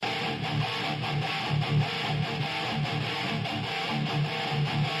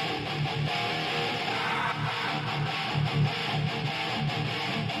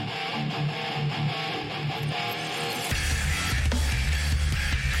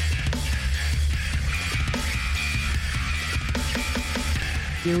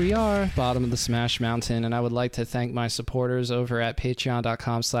Here we are, bottom of the Smash Mountain, and I would like to thank my supporters over at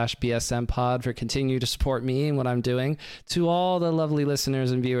patreon.com/bsmpod for continuing to support me and what I'm doing. To all the lovely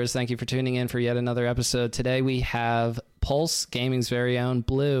listeners and viewers, thank you for tuning in for yet another episode. Today we have Pulse Gaming's very own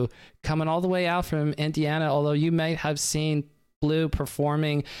Blue coming all the way out from Indiana, although you may have seen Blue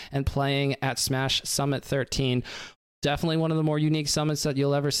performing and playing at Smash Summit 13. Definitely one of the more unique summits that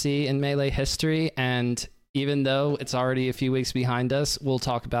you'll ever see in Melee history, and even though it's already a few weeks behind us, we'll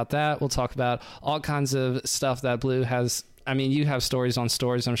talk about that. We'll talk about all kinds of stuff that Blue has. I mean, you have stories on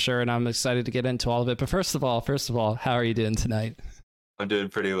stories, I'm sure, and I'm excited to get into all of it. But first of all, how are you doing tonight? I'm doing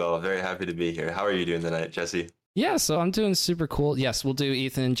pretty well. Very happy to be here. How are you doing tonight, Jesse? Yeah, so I'm doing super cool. Yes, we'll do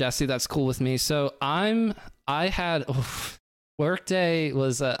Ethan and Jesse. That's cool with me. So Workday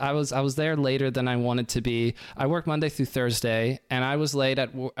was I was there later than I wanted to be. I work Monday through Thursday, and I was late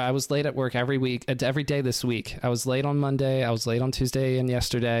at work every day this week. I was late on Monday, I was late on Tuesday and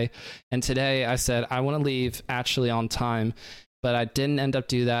yesterday, and today I said I want to leave actually on time, but I didn't end up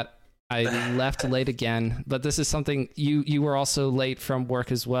do that. I left late again. But this is something you were also late from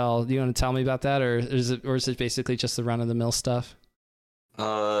work as well. Do you want to tell me about that, or is it basically just the run of the mill stuff?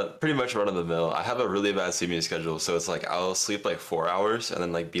 Pretty much run of the mill. I have a really bad sleeping schedule, so it's like I'll sleep like 4 hours and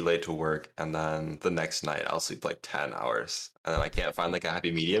then like be late to work, and then the next night I'll sleep like 10 hours, and then I can't find like a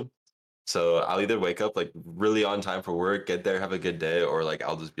happy medium. So I'll either wake up like really on time for work, get there, have a good day, or like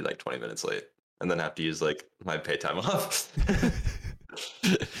I'll just be like 20 minutes late and then have to use like my paid time off.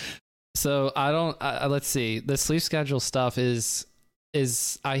 So let's see. The sleep schedule stuff is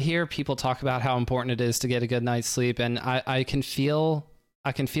I hear people talk about how important it is to get a good night's sleep, and I can feel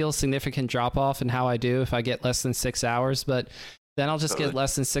a significant drop off in how I do if I get less than 6 hours, but then I'll just get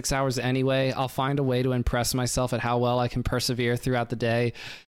less than 6 hours anyway. I'll find a way to impress myself at how well I can persevere throughout the day,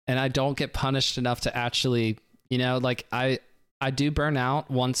 and I don't get punished enough to actually, like I do burn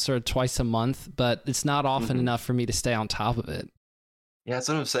out once or twice a month, but it's not often enough for me to stay on top of it. Yeah, that's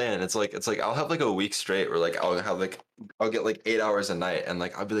what I'm saying. It's like I'll have like a week straight where like I'll get like 8 hours a night, and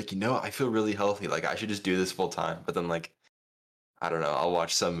like I'll be like, I feel really healthy. Like I should just do this full time. But then like I don't know, I'll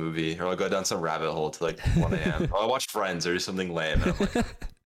watch some movie or I'll go down some rabbit hole to like 1 a.m. or I'll watch Friends or something lame. And I'm like,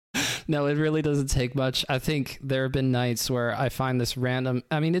 no, it really doesn't take much. I think there have been nights where I find this random.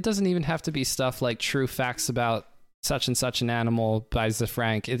 I mean, it doesn't even have to be stuff like true facts about such and such an animal by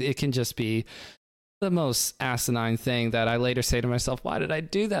Zafrank. It can just be the most asinine thing that I later say to myself, why did I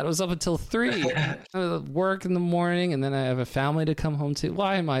do that? It was up until 3. I work in the morning, and then I have a family to come home to.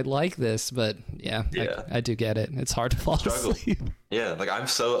 Why am I like this? But yeah. I do get it. It's hard to fall asleep. Yeah, like I'm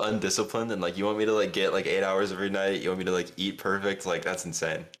so undisciplined, and like you want me to like get like 8 hours every night. You want me to like eat perfect. Like that's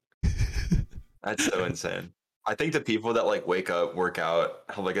insane. That's so insane. I think the people that like wake up, work out,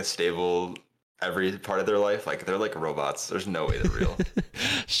 have like a stable every part of their life, like they're like robots. There's no way they're real.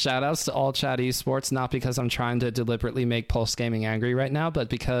 Shout outs to All Chat Esports, not because I'm trying to deliberately make Pulse Gaming angry right now, but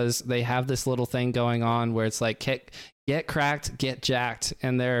because they have this little thing going on where it's like get cracked, get jacked,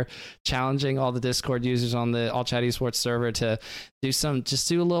 and they're challenging all the Discord users on the All Chat Esports server to do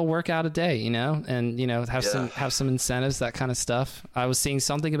a little workout a day, and have some incentives, that kind of stuff. I was seeing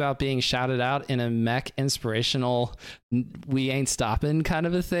something about being shouted out in a mech inspirational "we ain't stopping" kind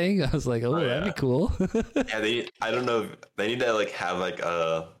of a thing. I was like, that'd be cool. Yeah, I don't know, they need to like have like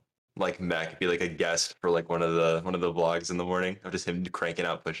a like mech be like a guest for like one of the vlogs in the morning of just him cranking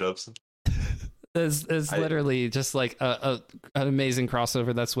out push-ups. It's literally just like an amazing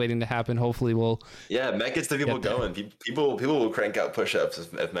crossover that's waiting to happen. Hopefully mech gets the people going. People will crank out push-ups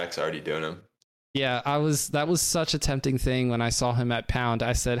if mech's already doing them. Yeah, that was such a tempting thing when I saw him at Pound.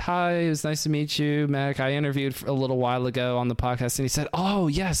 I said, hi, it was nice to meet you, Mech. I interviewed a little while ago on the podcast, and he said, oh,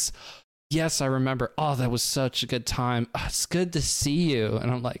 yes, I remember. Oh, that was such a good time. Oh, it's good to see you. And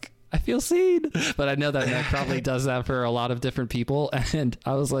I'm like, I feel seen, but I know that Mac probably does that for a lot of different people. And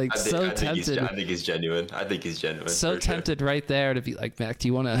I was like, tempted. I think he's genuine. So tempted right there to be like, Mac, do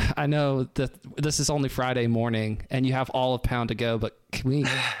you want to, I know that this is only Friday morning and you have all of Pound to go, but do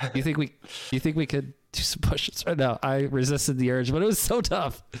you think we could do some push-ups right now? I resisted the urge, but it was so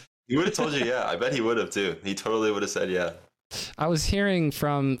tough. He would have told you, yeah. I bet he would have too. He totally would have said, yeah. I was hearing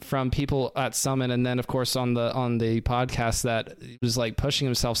from people at Summit, and then of course on the podcast, that he was like pushing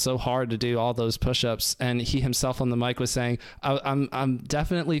himself so hard to do all those push-ups, and he himself on the mic was saying, "I'm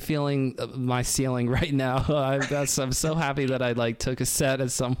definitely feeling my ceiling right now." I'm so happy that I like took a set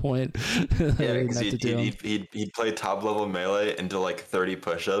at some point. Yeah, he'd play top level Melee into like 30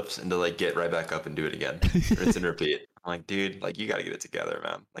 push-ups and to like get right back up and do it again, rinse and repeat. I'm like, dude, like you got to get it together,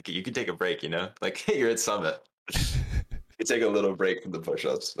 man. Like you can take a break, like you're at Summit. You take a little break from the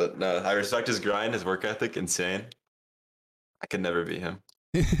push-ups, but no, I respect his grind, his work ethic, insane. I could never be him.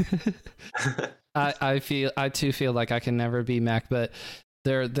 I too feel like I can never be mech, but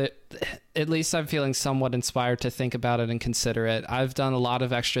at least I'm feeling somewhat inspired to think about it and consider it. I've done a lot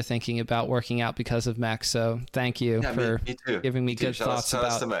of extra thinking about working out because of mech, so thank you for giving me good thoughts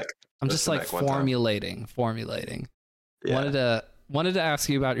about. I'm just like formulating. Yeah. Wanted to ask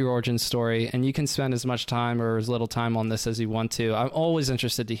you about your origin story, and you can spend as much time or as little time on this as you want to. I'm always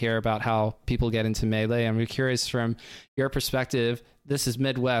interested to hear about how people get into Melee. I'm curious from your perspective. This is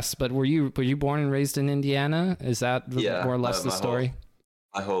Midwest, but were you born and raised in Indiana? Is that more or less the story?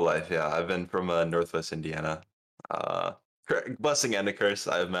 My whole life, yeah. I've been from Northwest Indiana. Blessing and a curse.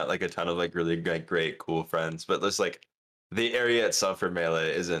 I've met like a ton of like really great, cool friends, but there's like the area itself for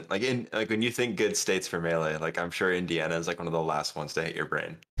Melee isn't like when you think good states for Melee, like I'm sure Indiana is like one of the last ones to hit your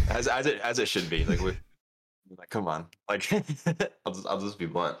brain, as it should be. Like like come on, like I'll just be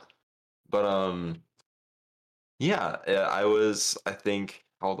blunt. But yeah, I think,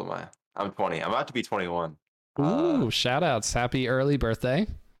 how old am I? I'm 20. I'm about to be 21. Ooh, shout outs. Happy early birthday.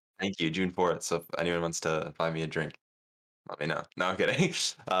 Thank you, June 4th. So if anyone wants to buy me a drink, let me know. No, I'm kidding.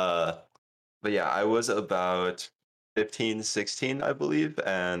 But yeah, I was about 15, 16, I believe,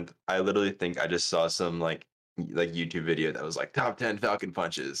 and I literally think I just saw some like YouTube video that was like top 10 Falcon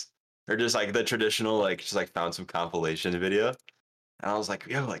punches, or just like the traditional like just like found some compilation video, and I was like,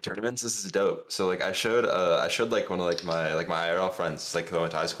 yo, like tournaments, this is dope. So like I showed like one of like my IRL friends like who I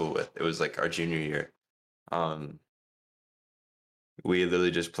went to high school with. It was like our junior year. We literally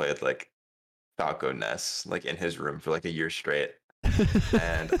just played like Falco Ness like in his room for like a year straight.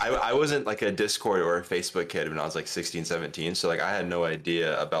 And I wasn't like a Discord or a Facebook kid when I was like 16, 17. So like I had no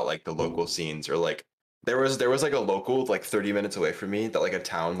idea about like the local scenes, or like there was like a local like 30 minutes away from me that like a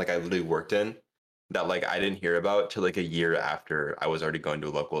town like I literally worked in that like I didn't hear about till like a year after I was already going to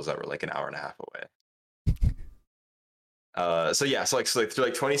locals that were like an hour and a half away. So through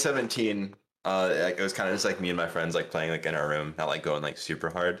like 2017, it was kind of just like me and my friends like playing like in our room, not like going like super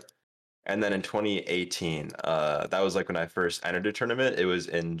hard. And then in 2018, that was like when I first entered a tournament. It was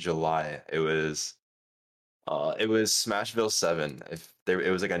in July. It was Smashville 7.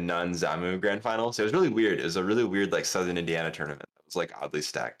 It was like a Nun Zamu grand final. So it was really weird. It was a really weird like Southern Indiana tournament. It was like oddly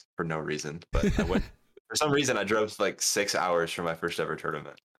stacked for no reason. But I went for some reason. I drove like 6 hours for my first ever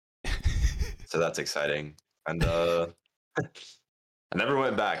tournament. So that's exciting. And I never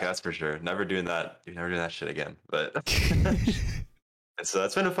went back. That's for sure. Never doing that. Never doing that shit again. But. And so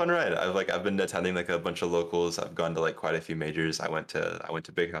that's been a fun ride. I've been attending like a bunch of locals. I've gone to like quite a few majors. I went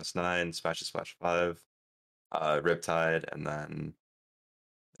to Big House 9, Splash 5, Riptide, and then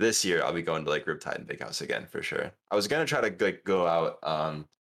this year I'll be going to like Riptide and Big House again for sure. I was gonna try to like go out.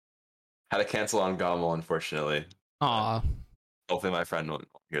 Had to cancel on Gommel, unfortunately. Aw. Hopefully my friend won't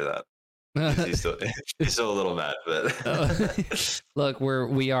hear that. He's still a little mad, but look,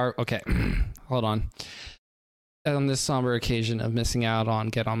 we are okay. Hold on. On this somber occasion of missing out on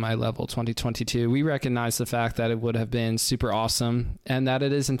Get On My Level 2022, we recognize the fact that it would have been super awesome, and that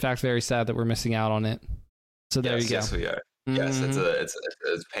it is in fact very sad that we're missing out on it. So there you go. Yes, we are. Mm-hmm. Yes,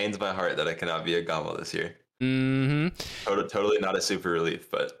 it pains my heart that I cannot be a Gommel this year. Mm-hmm. Totally not a super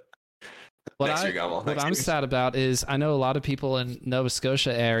relief, but what I'm sad about is I know a lot of people in Nova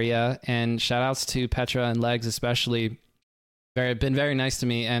Scotia area, and shout outs to Petra and Legs especially, been very nice to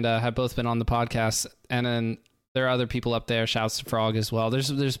me, and have both been on the podcast, and then there are other people up there. Shouts to Frog as well.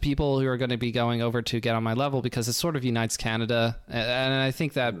 There's people who are going to be going over to Get On My Level because it sort of unites Canada, and I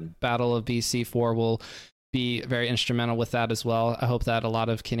think that Battle of BC4 will be very instrumental with that as well. I hope that a lot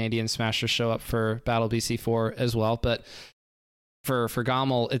of Canadian Smashers show up for Battle BC4 as well. But for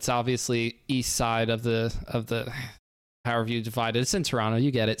Gommel, it's obviously east side of the however you divide it. It's in Toronto,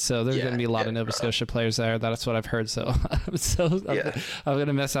 you get it. So there's going to be a lot of Nova Scotia players there. That's what I've heard. So I'm going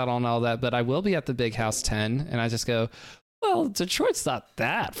to miss out on all that. But I will be at the Big House 10, and I just go, well, Detroit's not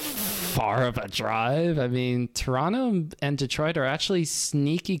that far of a drive. I mean, Toronto and Detroit are actually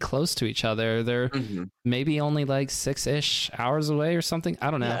sneaky close to each other. They're maybe only like 6-ish hours away or something. I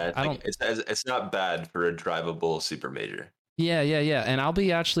don't know. Yeah, it's not bad for a drivable super major. Yeah. And I'll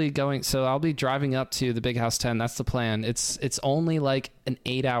be actually I'll be driving up to the Big House 10. That's the plan. It's only like an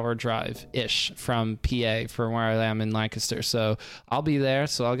 8-hour drive-ish from PA from where I am in Lancaster. So I'll be there.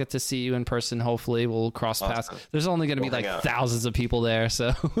 So I'll get to see you in person. Hopefully we'll cross paths. There's only going to be like thousands of people there.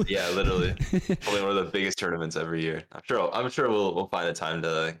 So yeah, literally. Probably one of the biggest tournaments every year. I'm sure we'll find a time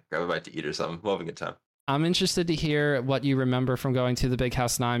to grab a bite to eat or something. We'll have a good time. I'm interested to hear what you remember from going to the Big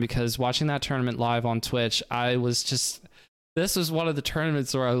House 9, because watching that tournament live on Twitch, this was one of the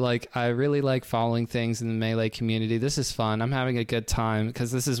tournaments where I really like following things in the Melee community. This is fun. I'm having a good time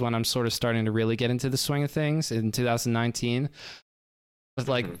because this is when I'm sort of starting to really get into the swing of things in 2019.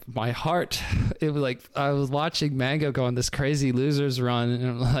 like my heart, it was like I was watching Mango go on this crazy losers run, and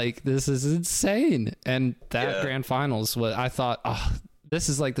I'm like, this is insane. And that grand finals, what I thought, oh, this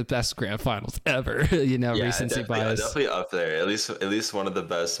is like the best grand finals ever. You know, recency bias. Definitely up there. At least one of the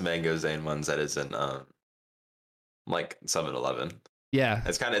best Mango Zane ones that isn't like 7-Eleven. Yeah,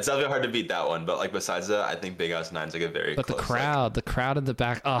 it's definitely hard to beat that one. But like besides that, I think Big House 9's like a very. But close, the crowd in the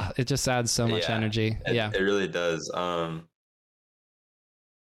back, it just adds so much energy. It really does. I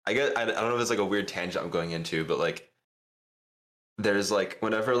guess I don't know if it's like a weird tangent I'm going into, but like there's like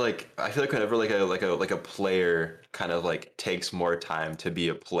whenever like I feel like whenever like a player kind of like takes more time to be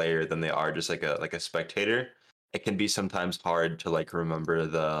a player than they are just like a spectator, it can be sometimes hard to like remember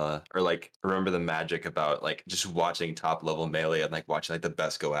the magic about like just watching top level Melee and like watching like the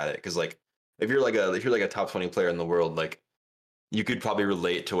best go at it. Because like if you're like a top 20 player in the world, like you could probably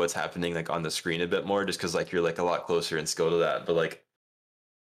relate to what's happening like on the screen a bit more just because like you're like a lot closer in skill to that. But like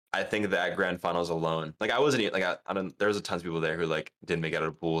I think that grand finals alone, like I wasn't like I don't. There was a tons of people there who like didn't make it out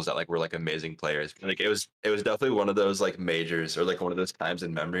of pools that like were like amazing players. Like it was definitely one of those like majors or like one of those times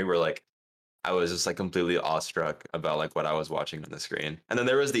in memory where like I was just like completely awestruck about like what I was watching on the screen. And then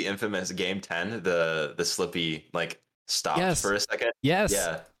there was the infamous game 10, the Slippy like stopped for a second. Yes.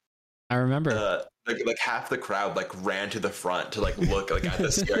 Yeah. I remember. Like half the crowd like ran to the front to like look like at the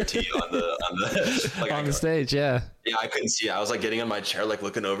CRT on the like on the stage. Yeah, I couldn't see it. I was like getting on my chair like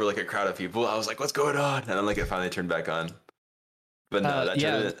looking over like a crowd of people. I was like, what's going on? And then like it finally turned back on. But no, that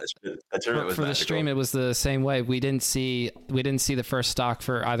tournament was for the stream. It was the same way. We didn't see the first stock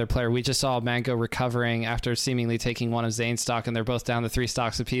for either player. We just saw Mango recovering after seemingly taking one of Zane's stock, and they're both down to 3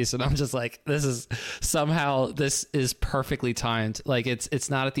 stocks apiece. And I'm just like, this is perfectly timed. Like it's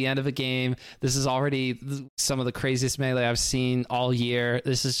not at the end of a game. This is already some of the craziest Melee I've seen all year.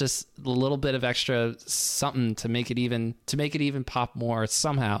 This is just a little bit of extra something to make it even pop more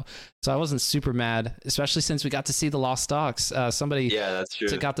somehow. So I wasn't super mad, especially since we got to see the lost stocks. Somebody that's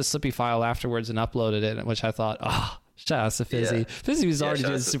true. got the Slippy file afterwards and uploaded it, which I thought, shout out to Fizzy. Yeah. Fizzy was already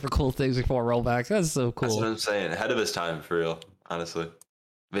doing super cool things before rollback. That's so cool. That's what I'm saying. Ahead of his time, for real, honestly.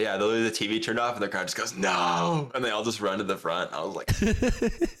 But yeah, literally the TV turned off and the crowd just goes, no! And they all just run to the front. I was like...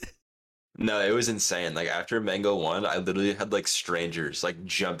 No, it was insane. Like after Mango won, I literally had like strangers like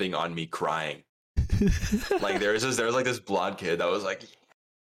jumping on me crying. Like there was like this blonde kid that was like...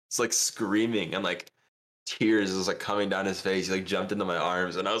 It's like screaming and like tears was like coming down his face. He like jumped into my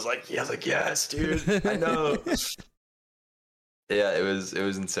arms and I was like, yes, dude, I know. Yeah, it was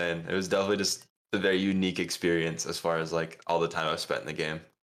insane. It was definitely just a very unique experience as far as like all the time I've spent in the game.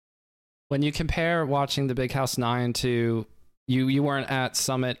 When you compare watching the Big House 9 to you weren't at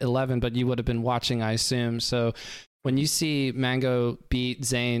Summit 11, but you would have been watching, I assume. So when you see Mango beat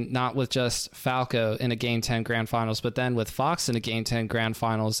Zane, not with just Falco in a Game 10 Grand Finals, but then with Fox in a Game 10 Grand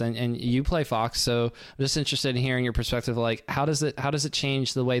Finals, and you play Fox, so I'm just interested in hearing your perspective. Like, how does it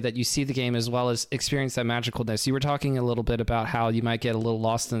change the way that you see the game as well as experience that magicalness? You were talking a little bit about how you might get a little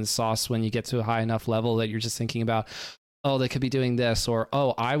lost in the sauce when you get to a high enough level that you're just thinking about, oh, they could be doing this, or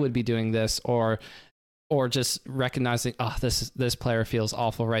oh, I would be doing this, or just recognizing, oh, this player feels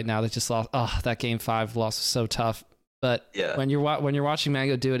awful right now. They just lost. Oh, that Game 5 loss was so tough. But yeah, when you're watching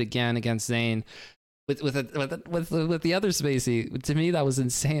Mango do it again against Zane with the other Spacey, to me that was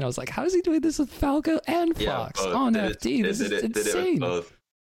insane. I was like, how is he doing this with Falco and Fox on FD? This is insane. Did it with both.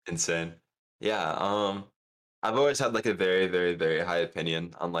 Insane. Yeah. I've always had like a very, very, very high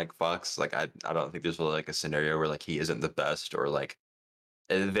opinion on like Fox. Like I don't think there's really like a scenario where like he isn't the best or like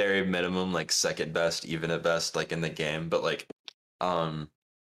at the very minimum like second best, even at best, like in the game. But like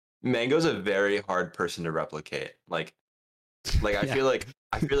Mango's a very hard person to replicate. Like I feel like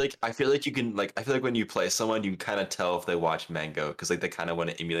you can like I feel like when you play someone you can kind of tell if they watch Mango because like they kind of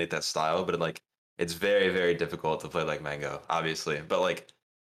want to emulate that style, but like it's very, very difficult to play like Mango, obviously. But like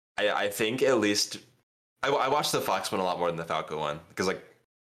I think at least I watched the Fox one a lot more than the Falco one because like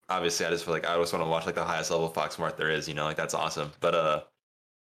obviously I just feel like I always want to watch like the highest level Fox Mart there is, you know, like that's awesome. But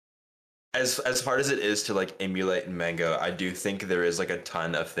as hard as it is to like emulate in Mango, I do think there is like a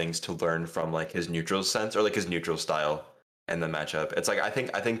ton of things to learn from like his neutral sense or like his neutral style and the matchup. It's like I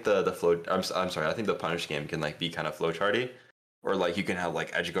think the flow I'm sorry, I think the punish game can like be kind of flowcharty, or like you can have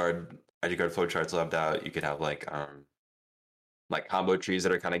like edgeguard flowcharts left out. You could have like combo trees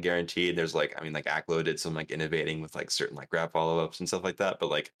that are kind of guaranteed. There's like like Aklo did some like innovating with like certain like grab follow-ups and stuff like that, but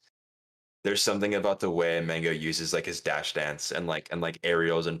like there's something about the way Mango uses like his dash dance and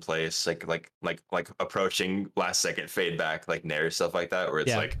aerials in place, like approaching last second fade back, like nair stuff like that, where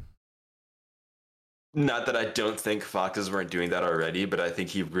it's like Not that I don't think Foxes weren't doing that already, but I think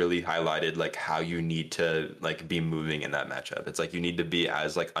he really highlighted like how you need to like be moving in that matchup. It's like you need to be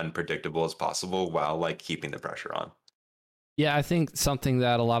as like unpredictable as possible while like keeping the pressure on. Yeah, I think something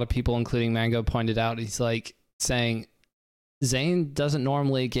that a lot of people, including Mango, pointed out is like saying Zane doesn't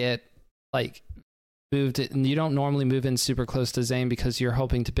normally get like moved, and you don't normally move in super close to Zane because you're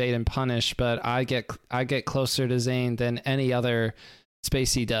hoping to bait and punish, but I get closer to Zane than any other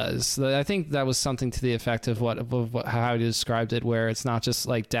Spacey does. I think that was something to the effect of how he described it, where it's not just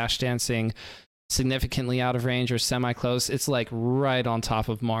like dash dancing significantly out of range or semi close. It's like right on top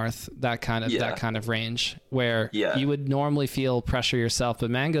of Marth, that kind of range where you would normally feel pressure yourself, but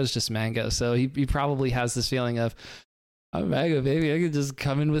Mango's just Mango, so he probably has this feeling of, oh, Mango, baby, I could just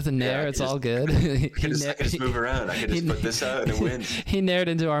come in with a nair. It's all good. I can just move around. I can just put this out and it wins. He naired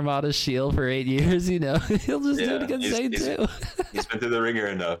into Armada's shield for 8 years, you know. He'll just do it against Zane too. He's been through the ringer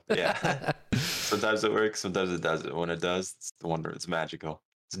enough. Yeah. Sometimes it works, sometimes it doesn't. When it does, it's the wonder. It's magical.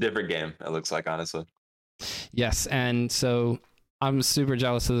 It's a different game, it looks like, honestly. Yes, and so I'm super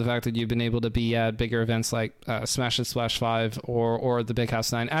jealous of the fact that you've been able to be at bigger events like Smash and Splash 5 or the Big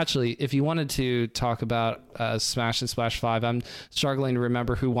House 9. Actually, if you wanted to talk about Smash and Splash 5, I'm struggling to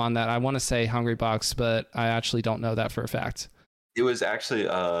remember who won that. I want to say Hungrybox, but I actually don't know that for a fact. It was actually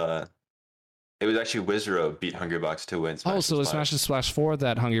Wizro beat Hungrybox to win Smash. Oh, so it was Smash and Splash 4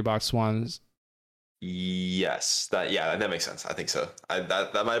 that Hungrybox won. Yes, that makes sense. I think so.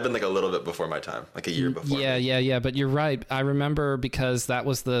 That might have been like a little bit before my time, like a year before. Yeah. But you're right. I remember because that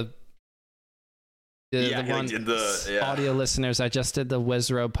was the audio listeners. I just did the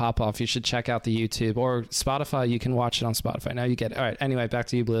Wizro pop off. You should check out the YouTube or Spotify. You can watch it on Spotify. Now you get it. All right. Anyway, back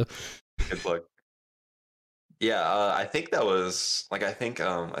to you, Blue. Good plug. Yeah, I think that was like I think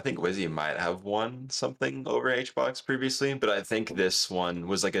Wizzy might have won something over HBox previously, but I think this one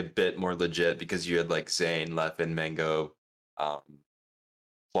was like a bit more legit because you had like Zane, Leffen, Mango,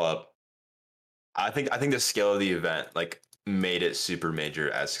 Plup. I think the scale of the event like made it super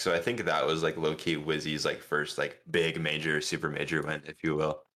major-esque. So I think that was like low-key Wizzy's like first like big major, super major win, if you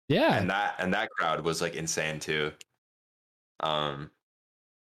will. Yeah. And that crowd was like insane too.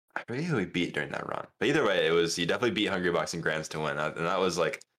 I forget who he beat during that run, but either way, he definitely beat Hungrybox and Grands to win, and that was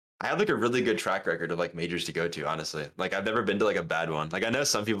like I had like a really good track record of like majors to go to. Honestly, like I've never been to like a bad one. Like I know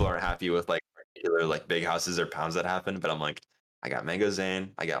some people aren't happy with like particular like big houses or pounds that happen, but I'm like I got Mango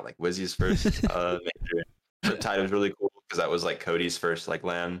Zane, I got like Wizzy's first major. Riptide was really cool because that was like Cody's first like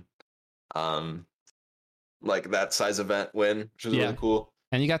LAN, like that size event win, which was really cool.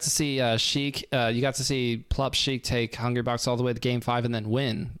 And you got to see Sheik. You got to see Plup Sheik take Hungrybox all the way to Game 5 and then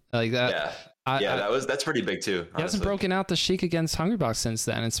win like that. Yeah, that's pretty big too. Honestly. He hasn't broken out the Sheik against Hungrybox since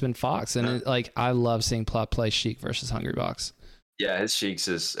then. It's been Fox, and I love seeing Plup play Sheik versus Hungrybox. Yeah, his Sheiks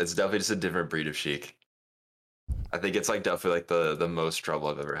it's definitely just a different breed of Sheik. I think it's like definitely like the most trouble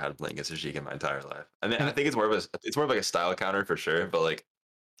I've ever had playing against a Sheik in my entire life. I mean, I think it's more of like a style counter for sure, but like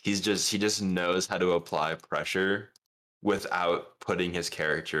he just knows how to apply pressure without putting his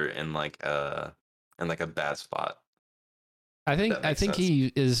character in like a bad spot. I think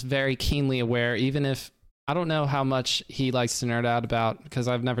he is very keenly aware, even if I don't know how much he likes to nerd out about, because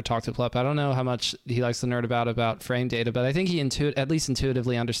I've never talked to Plup. I don't know how much he likes to nerd about frame data, but I think he at least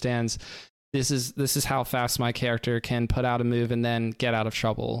intuitively understands this is how fast my character can put out a move and then get out of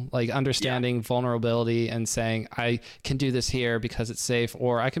trouble. Like understanding vulnerability and saying I can do this here because it's safe,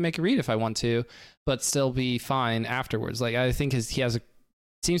 or I can make a read if I want to, but still be fine afterwards. Like I think he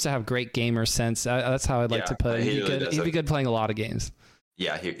seems to have great gamer sense. That's how I'd like to put it. He'd be good playing a lot of games.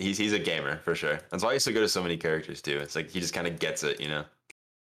 Yeah, he's a gamer for sure. That's why I used to go to so many characters too. It's like he just kind of gets it, you know,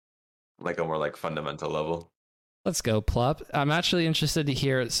 like a more like fundamental level. Let's go, Plup. I'm actually interested to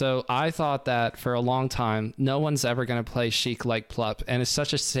hear it. So I thought that for a long time, no one's ever going to play Sheik like Plup. And it's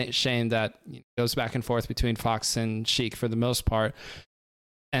such a shame that it goes back and forth between Fox and Sheik for the most part.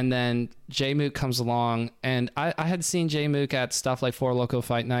 And then Jmook comes along, and I had seen Jmook at stuff like 4 Loco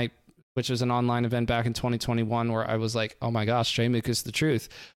Fight Night, which was an online event back in 2021, where I was like, oh my gosh, Jmook is the truth.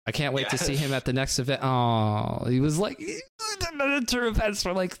 I can't wait to see him at the next event. Oh, he was like, enter events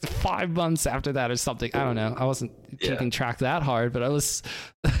for like 5 months after that or something. I don't know. I wasn't keeping track that hard, but I was...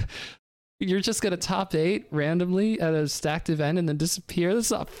 You're just going to top 8 randomly at a stacked event and then disappear?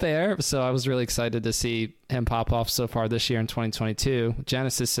 That's not fair. So I was really excited to see him pop off so far this year in 2022,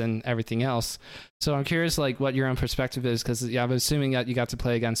 Genesis and everything else. So I'm curious like what your own perspective is, because I'm assuming that you got to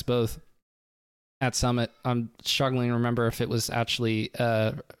play against both at Summit. I'm struggling to remember if it was actually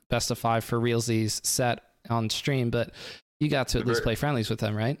best of 5 for realsies set on stream, but you got to at least play friendlies with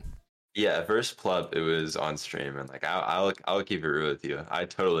them, right? Yeah, first pleb, it was on stream, and like I'll keep it real with you. I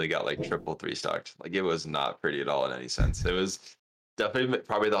totally got like triple three stocked. Like it was not pretty at all in any sense. It was definitely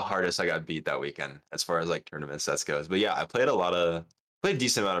probably the hardest I got beat that weekend as far as like tournament sets goes. But yeah, I played a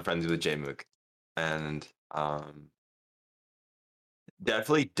decent amount of friends with Jmook, and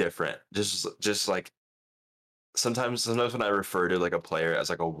definitely different. Just like sometimes when I refer to like a player as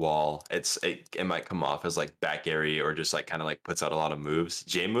like a wall, it might come off as like back airy or just like kind of like puts out a lot of moves.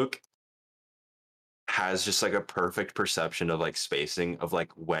 Jmook has just like a perfect perception of like spacing of like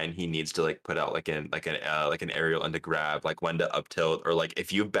when he needs to like put out like an aerial into grab, like when to up tilt, or like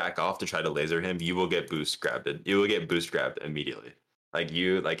if you back off to try to laser him, you will get boost grabbed. You will get boost grabbed immediately. I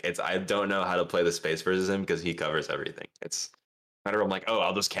don't know how to play the space versus him because he covers everything. It's matter. I'm like, oh,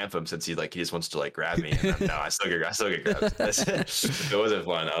 I'll just camp him since he just wants to like grab me. And then, no, I still get grabbed. It wasn't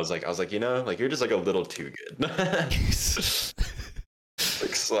fun. I was like, like you're just like a little too good, like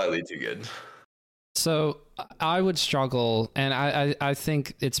slightly too good. So I would struggle, and I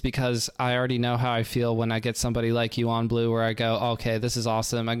think it's because I already know how I feel when I get somebody like you on Blue, where I go, okay, this is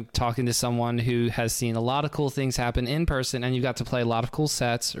awesome. I'm talking to someone who has seen a lot of cool things happen in person, and you got to play a lot of cool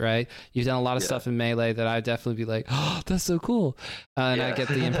sets, right? You've done a lot of stuff in Melee that I'd definitely be like, oh, that's so cool. And I get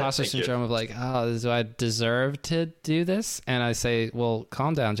the imposter syndrome of like, oh, do I deserve to do this? And I say, well,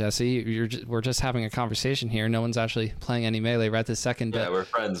 calm down, Jesse. We're just having a conversation here. No one's actually playing any Melee right this second. Yeah, we're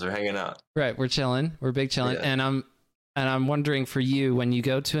friends. We're hanging out. Right, we're chilling. We're big chilling. Yeah. And I'm wondering for you, when you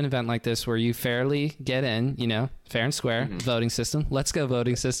go to an event like this where you fairly get in, fair and square, voting system. Let's go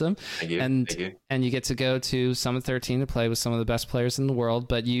voting system. Thank you. And you get to go to Summit 13 to play with some of the best players in the world,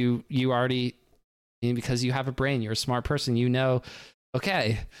 but you already, because you have a brain, you're a smart person,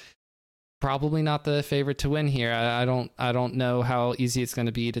 okay, probably not the favorite to win here. I don't know how easy it's going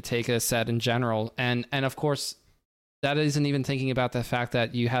to be to take a set in general. And of course, that isn't even thinking about the fact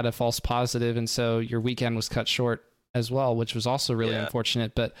that you had a false positive, and so your weekend was cut short as well, which was also really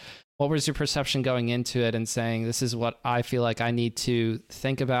unfortunate. But what was your perception going into it and saying, this is what I feel like I need to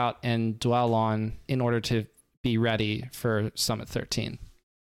think about and dwell on in order to be ready for Summit 13?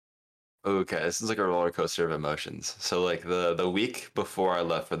 Okay, this is like a roller coaster of emotions. So like the week before I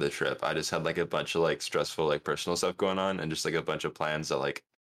left for the trip, I just had like a bunch of like stressful like personal stuff going on, and just like a bunch of plans that like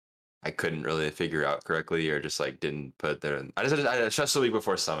I couldn't really figure out correctly, or just like didn't put there. I had stressed the week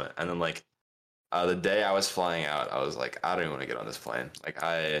before Summit, and then like the day I was flying out, I was like, I don't even want to get on this plane. Like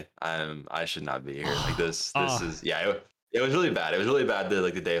I should not be here. Like this is it was really bad. It was really bad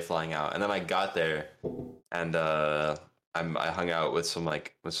the day of flying out, and then I got there, and I hung out with some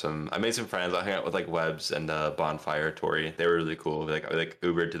I made some friends. I hung out with like Webs and Bonfire Tori. They were really cool. I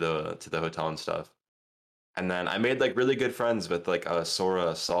Ubered to the hotel and stuff. And then I made like really good friends with like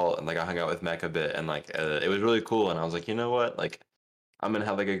Sora, Salt, and like I hung out with Mech a bit, and like it was really cool. And I was like, you know what, like I'm gonna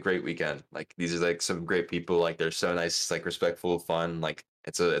have like a great weekend. Like these are like some great people. Like they're so nice, like respectful, fun. Like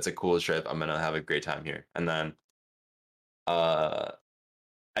it's a cool trip. I'm gonna have a great time here. And then I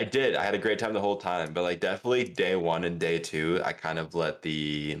had a great time the whole time. But like definitely day one and day two, I kind of let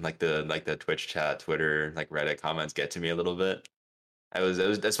the Twitch chat, Twitter, like Reddit comments get to me a little bit. It was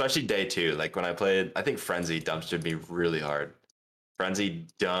especially day two. Like when I played, I think Frenzy dumpstered me really hard. Frenzy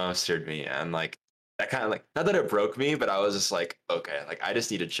dumpstered me, and like that kind of like, not that it broke me, but I was just like, okay, like I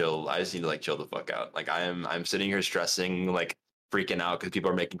just need to chill. I just need to like chill the fuck out. Like I'm sitting here stressing, like freaking out because people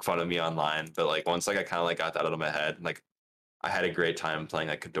are making fun of me online. But like once like I kind of like got that out of my head, like I had a great time playing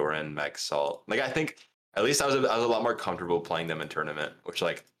like Kadoran, Mech, Salt. Like I think at least I was a lot more comfortable playing them in tournament. Which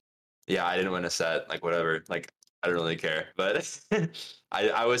like, yeah, I didn't win a set. Like whatever. Like I don't really care, but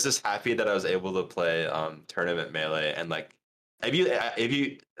I was just happy that I was able to play tournament Melee. And like if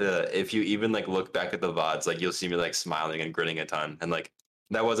you even like look back at the VODs, like you'll see me like smiling and grinning a ton. And like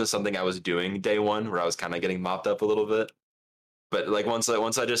that wasn't something I was doing day one, where I was kind of getting mopped up a little bit. But like once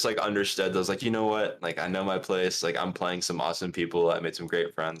I just like understood, I was like, you know what, like I know my place. Like I'm playing some awesome people. I made some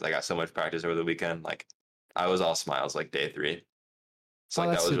great friends. I got so much practice over the weekend. Like I was all smiles like day three. So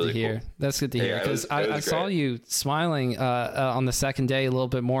that's good to hear. That's good to hear, because I saw you smiling on the second day a little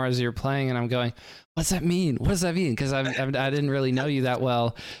bit more as you were playing, and I'm going, what's that mean? What does that mean? Because I didn't really know you that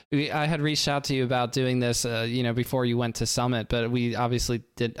well. I had reached out to you about doing this, before you went to Summit, but we obviously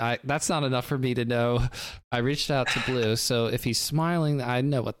did. That's not enough for me to know. I reached out to Blue, so if he's smiling, I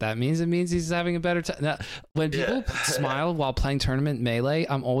know what that means. It means he's having a better time. When people smile while playing tournament Melee,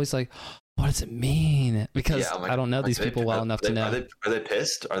 I'm always like, What does it mean? Because Yeah, I'm like, I don't know these people well enough to know. are they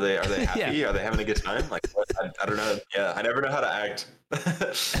pissed? Are they happy? Yeah. Are they having a good time? Like, what? I don't know. Yeah, I never know how to act.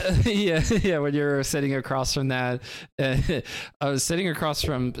 Yeah. When you're sitting across from that, I was sitting across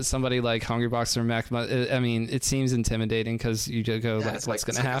from somebody like Hungrybox or Mac. I mean, it seems intimidating because you just go, Yeah, like, what's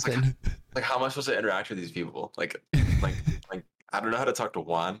going to happen? Like, how am I supposed to interact with these people? Like, I don't know how to talk to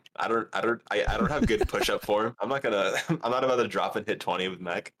Juan. I don't have good push-up form. I'm not about to drop and hit 20 with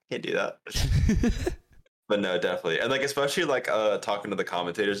Mac. Can't do that. But no, definitely. And like, especially like talking to the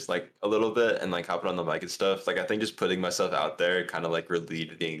commentators like a little bit and like hopping on the mic and stuff. Like, I think just putting myself out there kind of like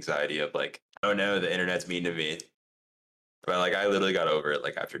relieved the anxiety of like, oh no, the internet's mean to me. But like, I literally got over it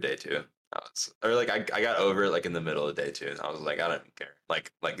like after day 2. I got over it like in the middle of day 2, and I was like, I don't even care.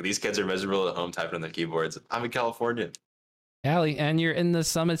 Like these kids are miserable at home typing on their keyboards. I'm in California. Allie, and you're in the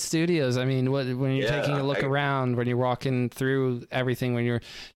Summit Studios. I mean, when you're taking a look around, when you're walking through everything, when you're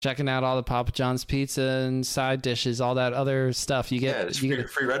checking out all the Papa John's pizza and side dishes, all that other stuff, you get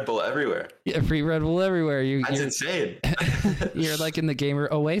free Red Bull everywhere. Yeah, free Red Bull everywhere. That's insane. You're like in the gamer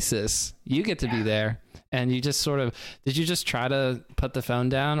oasis. You get to be there. And you just did you just try to put the phone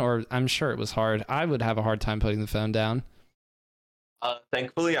down? Or I'm sure it was hard. I would have a hard time putting the phone down.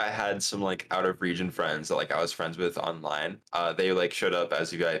 Thankfully, I had some like out of region friends that like I was friends with online. They like showed up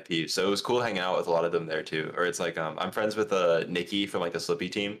as VIP, so it was cool hanging out with a lot of them there too. Or it's like I'm friends with Nikki from like the Slippy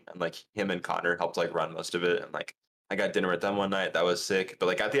team, and like him and Connor helped like run most of it. And like I got dinner with them one night. That was sick. But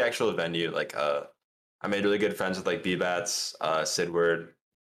like at the actual venue, like I made really good friends with like B-Bats, Sidward.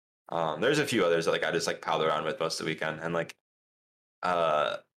 There's a few others that like I just like palled around with most of the weekend, and like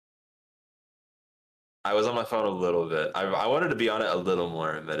I was on my phone a little bit. I wanted to be on it a little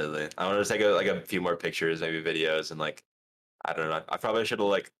more, admittedly. I wanted to take a few more pictures, maybe videos, and like I don't know. I probably should have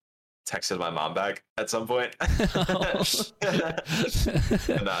like texted my mom back at some point.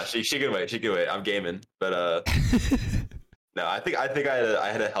 Nah, she can wait. She can wait. I'm gaming, but no, I think I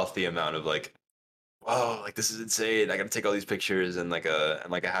had a healthy amount of like, whoa, like this is insane. I got to take all these pictures and like a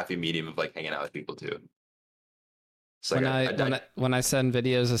happy medium of like hanging out with people too. So when I send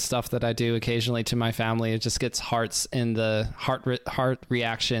videos of stuff that I do occasionally to my family, it just gets hearts in the heart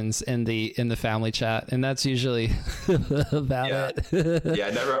reactions in the family chat, and that's usually about it. Yeah, I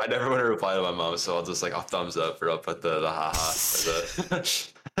never want to reply to my mom, so I'll just like I'll thumbs up or I'll put the haha.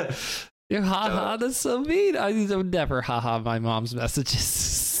 Your haha, that's so mean. I would never haha my mom's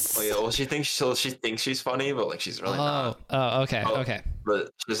messages. Oh yeah, well she thinks she's funny, but like she's really not. Oh, okay, okay.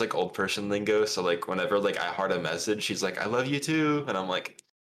 But she's like old person lingo, so like whenever like I heart a message, she's like, "I love you too," and I'm like,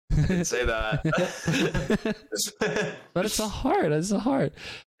 I didn't say that. But it's a heart. It's a heart.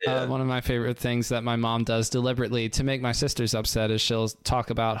 Yeah. One of my favorite things that my mom does deliberately to make my sisters upset is she'll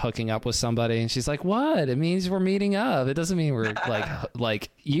talk about hooking up with somebody, and she's like, "What? It means we're meeting up. It doesn't mean we're like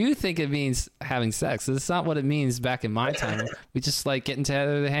you think it means having sex. It's not what it means back in my time. We just like getting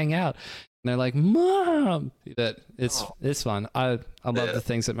together to hang out." And they're like, "Mom," but it's fun. I love the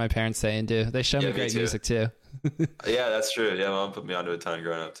things that my parents say and do. They show me great music too. Yeah, that's true. Yeah, mom put me onto a ton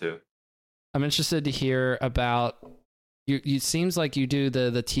growing up too. I'm interested to hear about. You seems like you do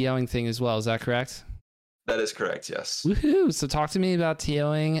the TOing thing as well. Is that correct? That is correct. Yes. Woohoo! So talk to me about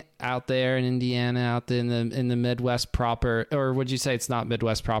TOing out there in Indiana, out there in the Midwest proper, or would you say it's not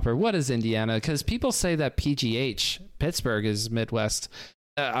Midwest proper? What is Indiana? Because people say that PGH Pittsburgh is Midwest.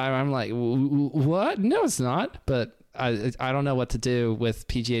 I'm like, what? No, it's not. But I don't know what to do with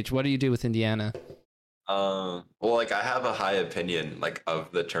PGH. What do you do with Indiana? Well, like I have a high opinion like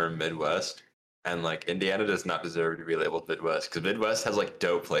of the term Midwest. And like Indiana does not deserve to be labeled Midwest because Midwest has like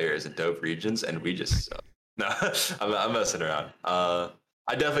dope players and dope regions, and we just suck. No, I'm messing around. I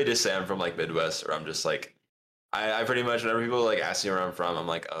definitely just say I'm from like Midwest, or I'm just like I pretty much whenever people like ask me where I'm from, I'm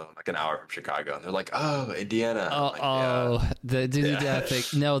like, oh, like an hour from Chicago, and they're like, oh, Indiana.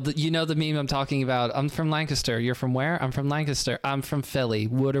 You know the meme I'm talking about. I'm from Lancaster. You're from where? I'm from Lancaster. I'm from Philly.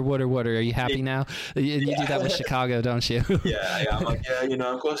 Wooder. Are you happy now? You do that with Chicago, don't you? Yeah. I'm like, yeah,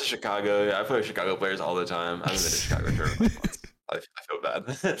 I'm close to Chicago. I play with Chicago players all the time. I haven't been to Chicago for like months. I feel bad.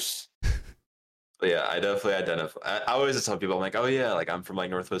 But yeah, I definitely identify. I always tell people, I'm like, oh yeah, like I'm from like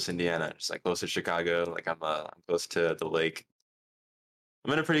Northwest Indiana, just like close to Chicago. Like I'm close to the lake.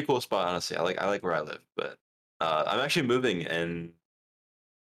 I'm in a pretty cool spot, honestly. I like where I live, but I'm actually moving in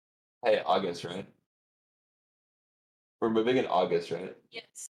August, right? We're moving in August, right?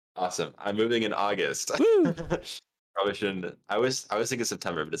 Yes. Awesome. I'm moving in August. Probably shouldn't. I was thinking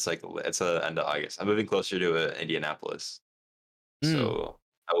September, but it's the end of August. I'm moving closer to Indianapolis, so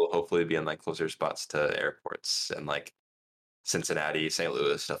I will hopefully be in like closer spots to airports and like Cincinnati, St.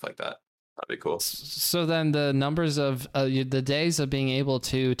 Louis, stuff like that. That'd be cool. So then the numbers of the days of being able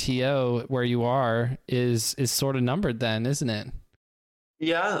to TO where you are is sort of numbered then, isn't it?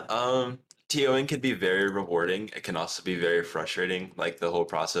 Yeah, TOing can be very rewarding. It can also be very frustrating. Like the whole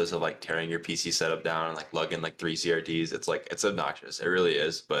process of like tearing your PC setup down and like lugging like 3 CRTs. It's like it's obnoxious. It really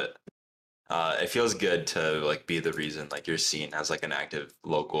is, but it feels good to like be the reason like you're seen as like an active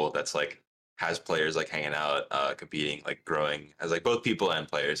local that's like has players like hanging out, competing, like growing as like both people and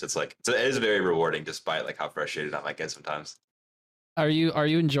players. It's like it is very rewarding despite like how frustrated I might get sometimes. Are you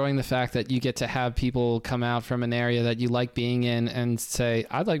enjoying the fact that you get to have people come out from an area that you like being in and say,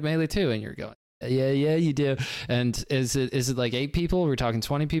 I'd like Melee too, and you're going, yeah, you do. And is it like 8 people? We're talking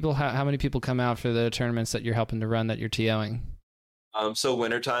 20 people. How many people come out for the tournaments that you're helping to run that you're TOing? So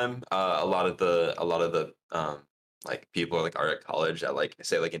wintertime, a lot of the like people like are at college at like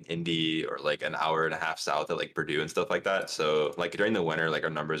say like an Indy or like an hour and a half south at like Purdue and stuff like that. So like during the winter, like our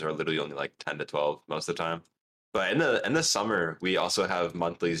numbers are literally only like 10 to 12 most of the time. But in the summer, we also have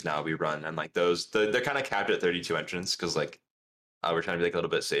monthlies now we run, and like they're kind of capped at 32 entrants because like we're trying to be like a little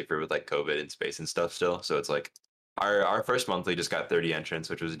bit safer with like COVID and space and stuff still. So it's like our first monthly just got 30 entrants,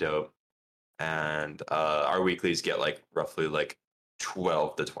 which was dope, and our weeklies get like roughly like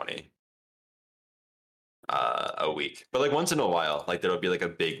 12 to 20 a week. But like once in a while, like there'll be like a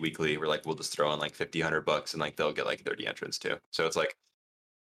big weekly where like we'll just throw in like 50 100 bucks and like they'll get like 30 entrants too. So it's like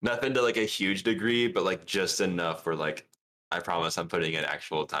nothing to like a huge degree, but like just enough where like I promise I'm putting in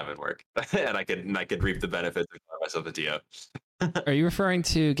actual time and work, and I could reap the benefits of myself a TO. Are you referring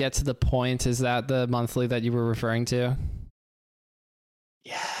to Get to the Point? Is that the monthly that you were referring to?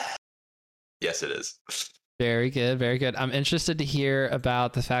 Yeah. Yes, it is. Very good, very good. I'm interested to hear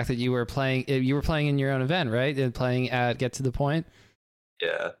about the fact that you were playing in your own event, right? And playing at Get to the Point.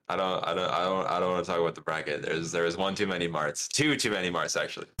 Yeah, I don't want to talk about the bracket. There was one too many marts, two too many marts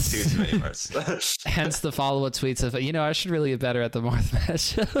actually, two too many marts. Hence the follow-up tweets of, I should really get better at the Marth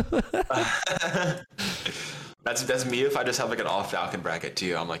match. That's me if I just have like an all Falcon bracket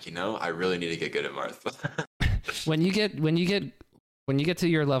too. I'm like, I really need to get good at Marth. when you get to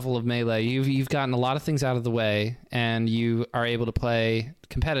your level of Melee, you've gotten a lot of things out of the way, and you are able to play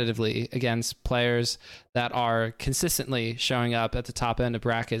competitively against players that are consistently showing up at the top end of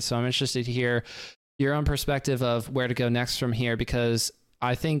brackets. So I'm interested to hear your own perspective of where to go next from here, because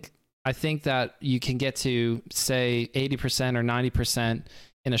I think that you can get to say 80% or 90%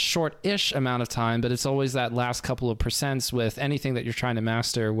 in a short-ish amount of time, but it's always that last couple of percents with anything that you're trying to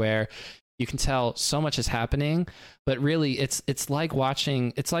master where you can tell so much is happening, but really it's like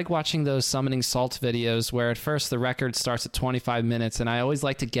watching those summoning salt videos where at first the record starts at 25 minutes, and I always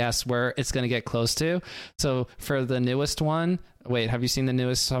like to guess where it's going to get close to. So for the newest one, wait, have you seen the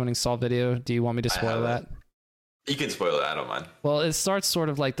newest summoning salt video? Do you want me to spoil that? You can spoil it. I don't mind. Well, it starts sort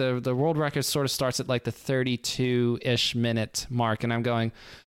of like the world record sort of starts at like the 32-ish minute mark, and I'm going,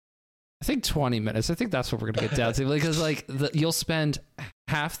 I think 20 minutes. I think that's what we're going to get down to, because like you'll spend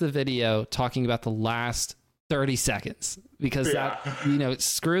half the video talking about the last 30 seconds because that,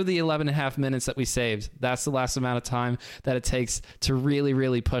 screw the 11 and a half minutes that we saved. That's the last amount of time that it takes to really,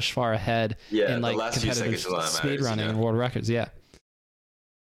 really push far ahead in like competitive speed running and world records. Yeah,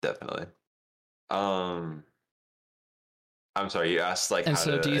 definitely. I'm sorry, you asked like, and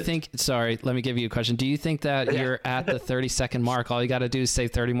so do you think, sorry, let me give you a question. Do you think that you're at the 30-second mark? All you got to do is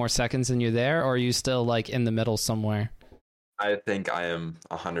save 30 more seconds and you're there, or are you still like in the middle somewhere? I think I am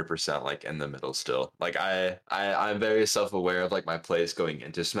 100% like in the middle still. Like I'm very self-aware of like my place going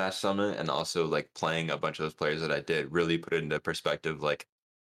into Smash Summit, and also like playing a bunch of those players that I did really put it into perspective. Like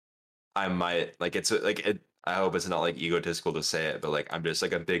I might like I hope it's not like egotistical to say it, but like I'm just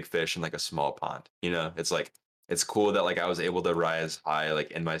like a big fish in like a small pond. It's like it's cool that like I was able to rise high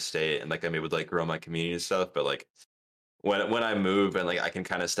like in my state, and like I'm able to like grow my community and stuff. But like when I move and like I can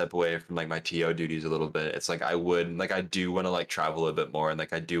kind of step away from like my TO duties a little bit, it's like I do want to like travel a bit more, and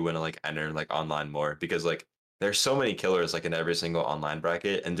like I do want to like enter like online more, because like there's so many killers like in every single online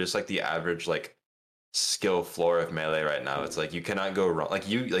bracket, and just like the average like skill floor of Melee right now, it's like you cannot go wrong. Like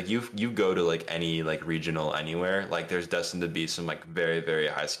you go to like any like regional anywhere, like there's destined to be some like very, very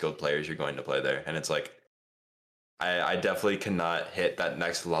high skilled players you're going to play there, and it's like I definitely cannot hit that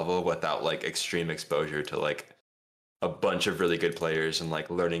next level without like extreme exposure to like a bunch of really good players, and like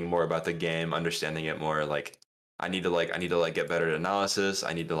learning more about the game, understanding it more. Like I need to get better at analysis.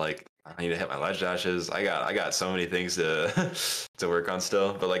 I need to hit my ledge dashes. I got so many things to to work on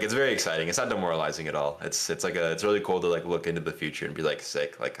still, but like it's very exciting. It's not demoralizing at all. It's really cool to like look into the future and be like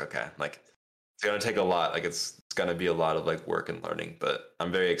sick. Like okay, like it's gonna take a lot. Like it's gonna be a lot of like work and learning, but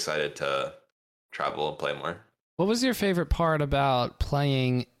I'm very excited to travel and play more. What was your favorite part about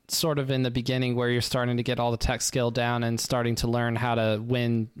playing sort of in the beginning where you're starting to get all the tech skill down and starting to learn how to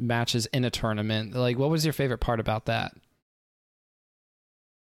win matches in a tournament. Like, what was your favorite part about that?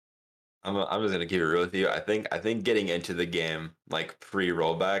 I'm just gonna keep it real with you. I think getting into the game like pre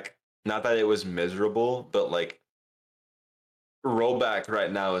rollback, not that it was miserable, but like rollback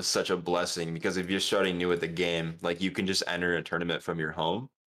right now is such a blessing because if you're starting new at the game, like you can just enter a tournament from your home,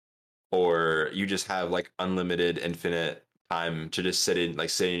 or you just have like unlimited, infinite time to just sit in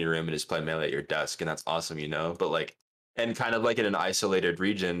your room and just play Melee at your desk, and that's awesome, you know. But like, and kind of like in an isolated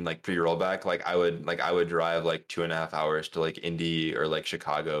region, like pre rollback, like I would drive like 2.5 hours to like Indy or like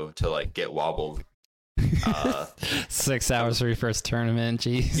Chicago to like get wobbled. 6 hours for your first tournament.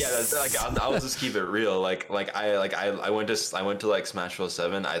 Jeez. Yeah, that's like I'll just keep it real. I went to like Smashville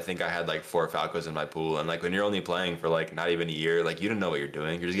 7. I think I had like 4 Falcos in my pool, and like when you're only playing for like not even a year, like you don't know what you're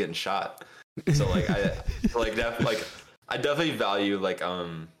doing. You're just getting shot. So like I definitely value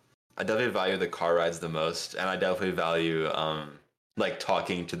the car rides the most, and I definitely value like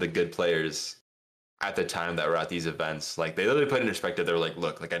talking to the good players at the time that we're at these events. Like they literally put in perspective. They were like,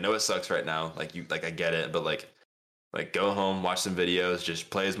 look, like I know it sucks right now. Like I get it, but like go home, watch some videos, just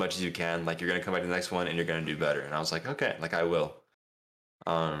play as much as you can. Like you're gonna come back to the next one and you're gonna do better. And I was like, okay, like I will.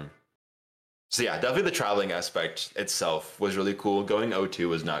 So yeah, definitely the traveling aspect itself was really cool. Going O2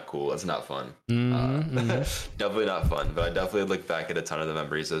 was not cool. It's not fun. Definitely not fun. But I definitely look back at a ton of the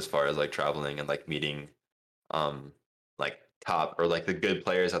memories as far as like traveling and like meeting like top or like the good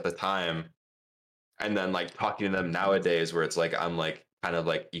players at the time. And then like talking to them nowadays where it's like I'm like kind of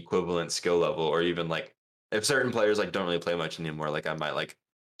like equivalent skill level, or even like if certain players like don't really play much anymore, like I might like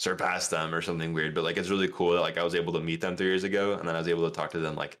surpass them or something weird. But like it's really cool that like I was able to meet them 3 years ago, and then I was able to talk to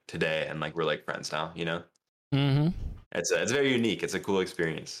them like today, and like we're like friends now, you know. It's very unique. It's a cool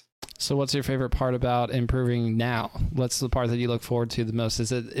experience. So what's your favorite part about improving now? What's the part that you look forward to the most?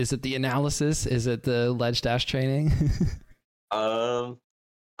 Is it the analysis? Is it the ledge dash training?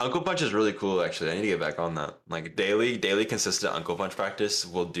 Uncle Punch is really cool, actually. I need to get back on that. Like daily consistent Uncle Punch practice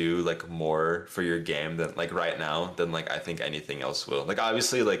will do like more for your game than like right now than like I think anything else will. Like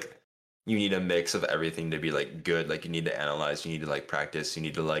obviously like you need a mix of everything to be like good. Like you need to analyze, you need to like practice, you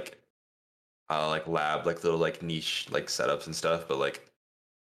need to like lab like little like niche like setups and stuff. But like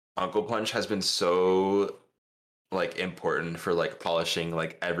Uncle Punch has been so like important for like polishing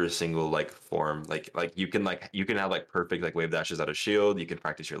like every single like form. Like you can have like perfect like wave dashes out of shield, you can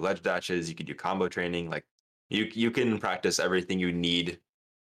practice your ledge dashes, you can do combo training, like you can practice everything you need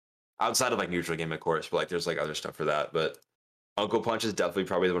outside of like neutral game, of course, but like there's like other stuff for that. But Uncle Punch is definitely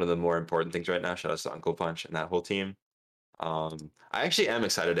probably one of the more important things right now. Shout out to Uncle Punch and that whole team. I actually am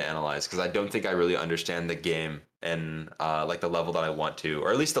excited to analyze because I don't think I really understand the game and like the level that I want to,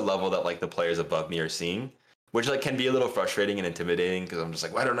 or at least the level that like the players above me are seeing, which like can be a little frustrating and intimidating because I'm just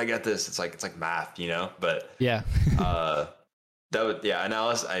like, why don't I get this? It's like math, you know. But yeah,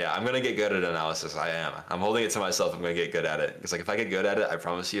 analysis. I'm gonna get good at analysis. I am. I'm holding it to myself. I'm gonna get good at it because like if I get good at it, I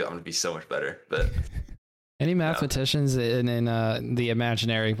promise you, I'm gonna be so much better. But any mathematicians in the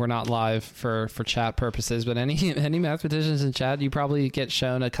imaginary, we're not live for chat purposes, but any mathematicians in chat, you probably get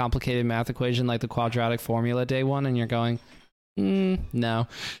shown a complicated math equation like the quadratic formula day one, and you're going, no.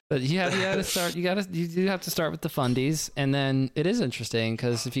 But you have to start. You do have to start with the fundies, and then it is interesting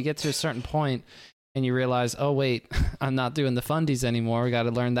because if you get to a certain point and you realize, oh wait, I'm not doing the fundies anymore. We got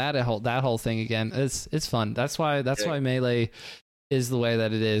to learn that whole thing again. It's fun. That's why Melee is the way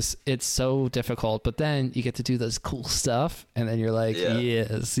that it is. It's so difficult, but then you get to do this cool stuff, and then you're like,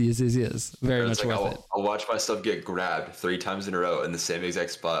 yes, very much like worth it. I'll watch myself get grabbed 3 times in a row in the same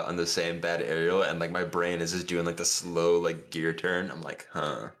exact spot on the same bad aerial, and like my brain is just doing like the slow like gear turn. I'm like,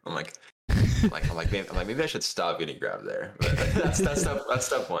 maybe I should stop getting grabbed there. But that's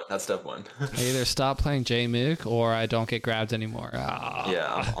step one. That's step one. I either stop playing Jmook or I don't get grabbed anymore.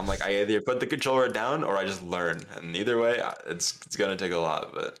 Yeah, I'm like, I either put the controller down or I just learn, and either way, it's gonna take a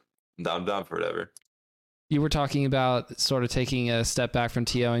lot, but I'm down for whatever. You were talking about sort of taking a step back from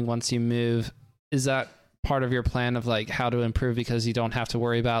TOing once you move. Is that part of your plan of like how to improve because you don't have to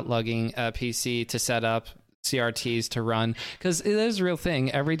worry about lugging a PC to set up CRTs to run? Because it is a real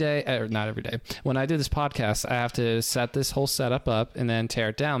thing every day, or not every day. When I do this podcast, I have to set this whole setup up and then tear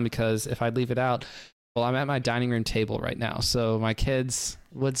it down, because if I leave it out, well, I'm at my dining room table right now, so my kids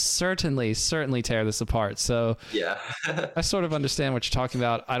would certainly tear this apart. So yeah, I sort of understand what you're talking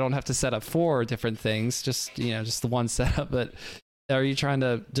about. I don't have to set up 4 different things, just the one setup. But are you trying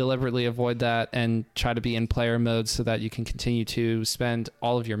to deliberately avoid that and try to be in player mode so that you can continue to spend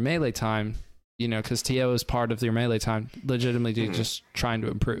all of your Melee time, because TO is part of your Melee time, legitimately just trying to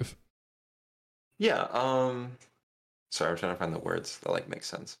improve? Yeah, Sorry, I'm trying to find the words that like make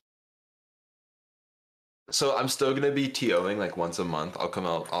sense. So I'm still gonna be TOing like once a month. I'll come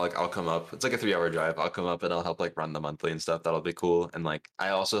out. I'll come up. It's like a 3 hour drive. I'll come up and I'll help like run the monthly and stuff. That'll be cool. And like I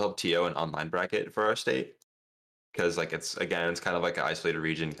also help TO an online bracket for our state because like it's kind of like an isolated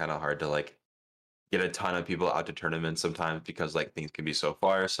region, kind of hard to like get a ton of people out to tournaments sometimes because like things can be so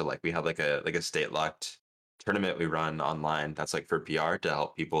far. So like we have like a state locked tournament we run online that's like for PR to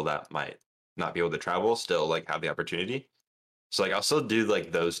help people that might not be able to travel still like have the opportunity. So like I'll still do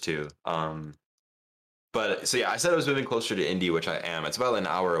like those two. But so yeah, I said I was moving closer to Indy, which I am. It's about an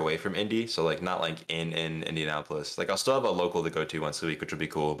hour away from Indy, so like not like in Indianapolis. Like I'll still have a local to go to once a week, which would be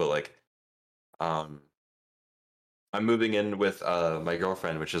cool. But like, um, I'm moving in with my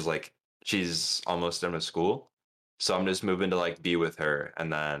girlfriend, which is like she's almost done with school, so I'm just moving to like be with her.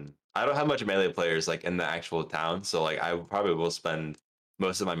 And then I don't have much melee players like in the actual town, so like I probably will spend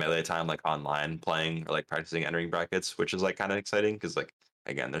most of my melee time like online playing or like practicing entering brackets, which is like kind of exciting because like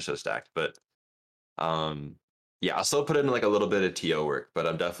again they're so stacked, but. Yeah, I'll still put in like a little bit of TO work, but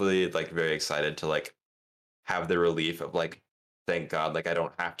I'm definitely like very excited to like have the relief of like, thank God, like I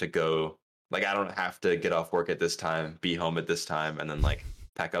don't have to go, like I don't have to get off work at this time, be home at this time, and then like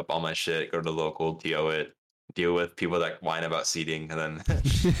pack up all my shit, go to the local, TO it, deal with people that whine about seating, and then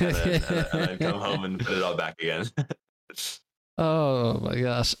and then come home and put it all back again. Oh my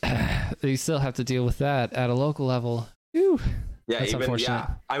gosh, you still have to deal with that at a local level. Whew. Yeah, That's even yeah.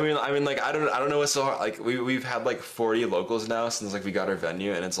 I mean, like I don't know what's so hard. Like we've had like 40 locals now since like we got our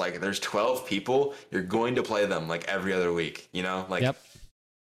venue, and it's like there's 12 people. You're going to play them like every other week, you know? Like, yep.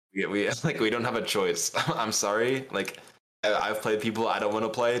 we like we don't have a choice. I'm sorry. Like I've played people I don't want to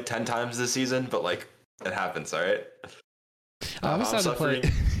play 10 times this season, but like it happens. All right. I'm suffering.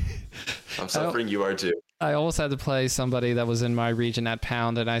 I'm suffering. You are too. I almost had to play somebody that was in my region at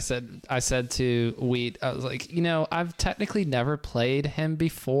Pound, and I said to Wheat, I was like, you know, I've technically never played him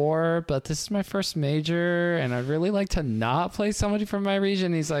before, but this is my first major, and I'd really like to not play somebody from my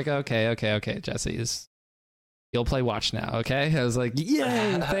region. He's like, okay, Jesse, you'll play Watch now, okay? I was like,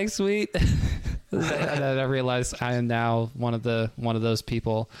 yay, thanks, Wheat. And then I realized I am now one of those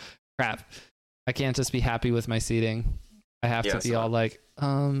people. Crap, I can't just be happy with my seeding. I have to be all like,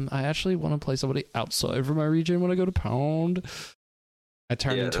 I actually want to play somebody outside from my region when I go to Pound. I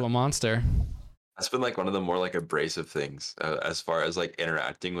turned into a monster. That's been like one of the more like abrasive things as far as like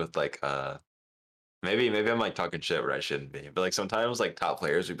interacting with like maybe I'm like talking shit where I shouldn't be, but like sometimes like top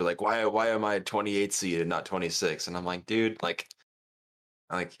players would be like, why am I 28 seed and not 26? And I'm like, dude, like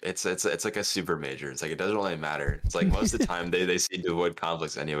it's like a super major. It's like it doesn't really matter. It's like most of the time they seem to avoid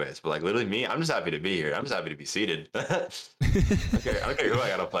conflicts anyways. But like literally me, I'm just happy to be here. I'm just happy to be seated. Okay, I don't care who I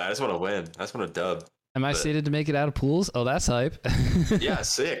gotta play. I just want to win. I just want to dub. Am I seeded to make it out of pools? Oh, that's hype. Yeah,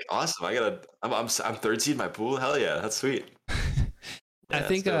 sick, awesome. I'm third seed in my pool. Hell yeah, that's sweet. Yeah, I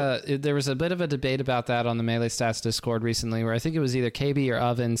think there was a bit of a debate about that on the Melee Stats Discord recently, where I think it was either KB or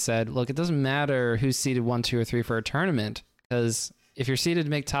Oven said, look, it doesn't matter who's seeded 1, 2, or 3 for a tournament, because if you're seeded to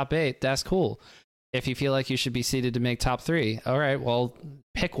make top 8, that's cool. If you feel like you should be seeded to make top 3, all right, well,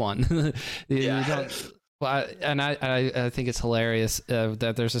 pick one. You don't. Well, I think it's hilarious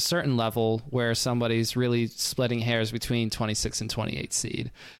that there's a certain level where somebody's really splitting hairs between 26 and 28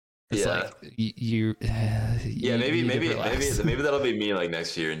 seed. It's like maybe that'll be me like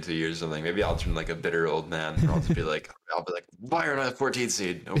next year in 2 years or something. Maybe I'll turn like a bitter old man and I'll be like, why aren't I a 14th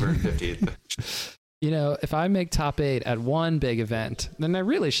seed over 15th? You know, if I make top 8 at one big event, then I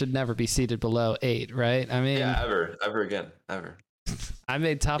really should never be seated below 8, right? I mean, yeah, ever again. I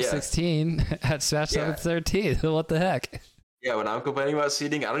made top 16 at Smash 713. What the heck? Yeah, when I'm complaining about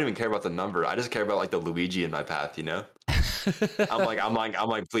seeding, I don't even care about the number. I just care about like the Luigi in my path, you know? I'm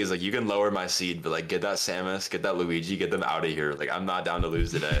like, please, like you can lower my seed, but like get that Samus, get that Luigi, get them out of here. Like I'm not down to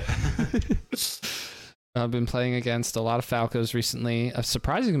lose today. I've been playing against a lot of Falcos recently, a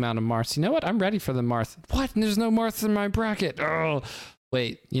surprising amount of Marths. You know what? I'm ready for the Marth. What? There's no Marths in my bracket. Oh,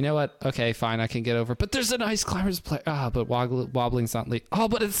 wait. You know what? Okay, fine. I can get over. But there's an Ice Climbers player. But Wobbling's not lead. Oh,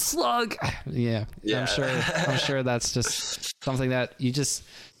 but it's Slug. Yeah. I'm sure that's just something that you just...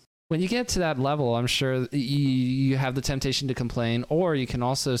 When you get to that level, I'm sure you have the temptation to complain, or you can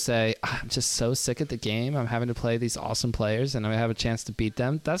also say, I'm just so sick at the game. I'm having to play these awesome players, and I have a chance to beat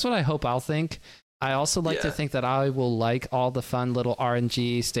them. That's what I hope I'll think. I also like to think that I will like all the fun little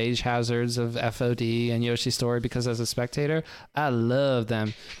RNG stage hazards of FOD and Yoshi's Story, because as a spectator, I love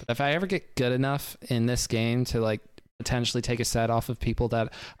them. But if I ever get good enough in this game to like potentially take a set off of people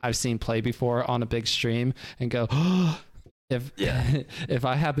that I've seen play before on a big stream and go, if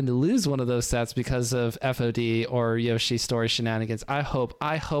I happen to lose one of those sets because of FOD or Yoshi's Story shenanigans, I hope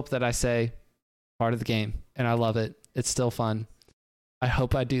that I say part of the game and I love it. It's still fun. I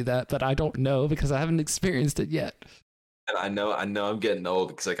hope I do that, but I don't know because I haven't experienced it yet. And I know I'm getting old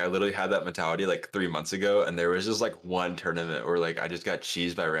because like I literally had that mentality like 3 months ago, and there was just like one tournament where like I just got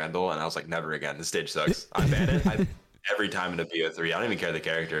cheesed by Randall, and I was like, never again. This stage sucks. I ban it every time in a BO3. I don't even care the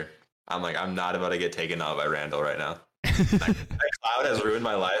character. I'm like, I'm not about to get taken out by Randall right now. That Cloud has ruined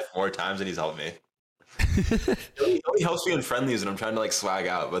my life more times than he's helped me. He only helps me in friendlies when I'm trying to like swag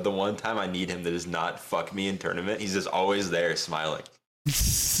out, but the one time I need him to just not fuck me in tournament, he's just always there smiling.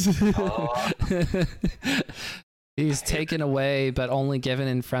 He's taken away, but only given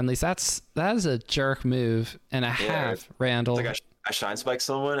in friendlies. That is a jerk move and a half, Randall. It's like I shine spike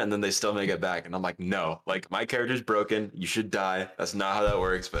someone and then they still make it back, and I'm like, no, like my character's broken. You should die. That's not how that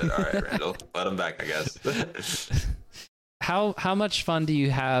works. But all right, Randall, let him back, I guess. How much fun do you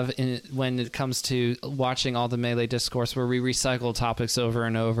have when it comes to watching all the Melee discourse where we recycle topics over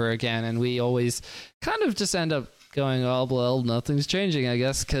and over again, and we always kind of just end up going, oh, well, nothing's changing, I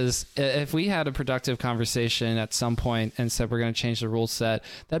guess, because if we had a productive conversation at some point and said we're going to change the rule set,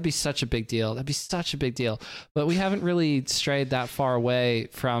 that'd be such a big deal. But we haven't really strayed that far away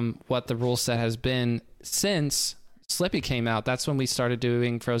from what the rule set has been since Slippy came out. That's when we started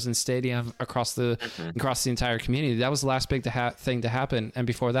doing Frozen Stadium across the entire community. That was the last big thing to happen, and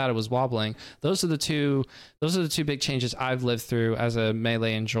before that it was wobbling. Those are the two big changes I've lived through as a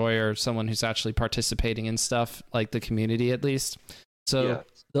Melee enjoyer, someone who's actually participating in stuff like the community at least. So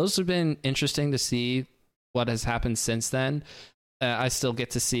those have been interesting to see what has happened since then. I still get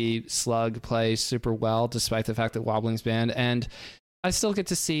to see Slug play super well despite the fact that wobbling's banned, and I still get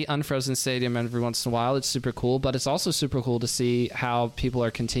to see Unfrozen Stadium every once in a while. It's super cool, but it's also super cool to see how people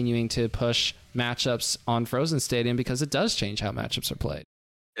are continuing to push matchups on Frozen Stadium, because it does change how matchups are played.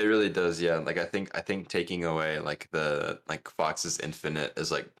 It really does, yeah. Like I think taking away like the Fox's Infinite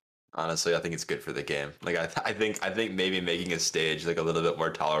is like, honestly, I think it's good for the game. Like I think maybe making a stage like a little bit more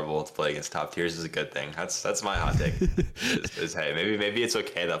tolerable to play against top tiers is a good thing. That's my hot take. is hey, maybe it's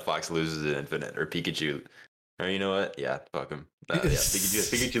okay that Fox loses an Infinite, or Pikachu. Or you know what? Yeah, fuck him.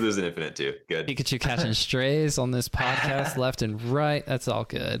 Pikachu losing Infinite too. Good. Pikachu catching strays on this podcast left and right. That's all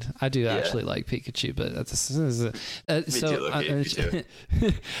good. I do actually like Pikachu, but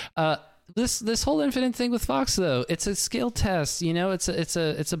this whole Infinite thing with Fox though, it's a skill test. You know, it's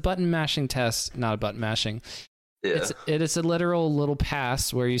a button mashing test, not a button mashing. Yeah. It is a literal little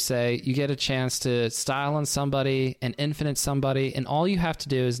pass where you say you get a chance to style on somebody and Infinite somebody, and all you have to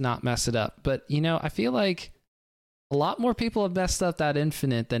do is not mess it up. But you know, I feel like a lot more people have messed up that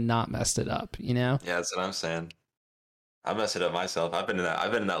Infinite than not messed it up, you know? Yeah, that's what I'm saying. I messed it up myself. I've been in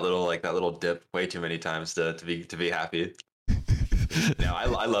that little dip way too many times to be happy. No,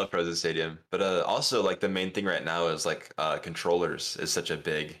 I love Frozen Stadium, but also like the main thing right now is like controllers is such a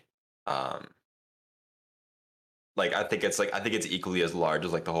big like I think it's equally as large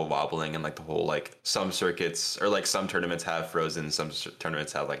as like the whole wobbling, and like the whole like some circuits or like some tournaments have frozen, some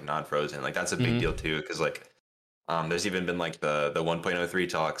tournaments have like non-frozen. Like that's a big deal too, because like there's even been like the 1.03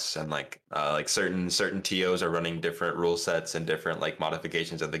 talks, and like certain TOs are running different rule sets and different like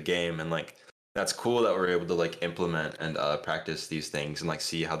modifications of the game, and like that's cool that we're able to like implement and practice these things and like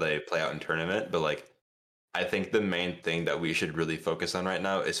see how they play out in tournament. But like I think the main thing that we should really focus on right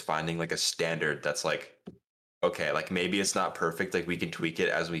now is finding like a standard that's like, okay, like maybe it's not perfect, like we can tweak it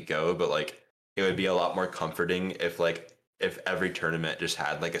as we go, but like it would be a lot more comforting if every tournament just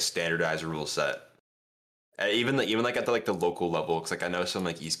had like a standardized rule set. Even like at the local level, because like I know some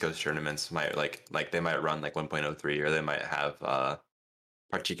like East Coast tournaments might like they might run like 1.03, or they might have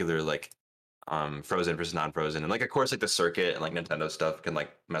particular like frozen versus non-frozen, and like of course like the circuit and like Nintendo stuff can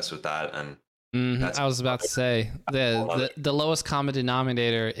like mess with that. And I was about to say the lowest common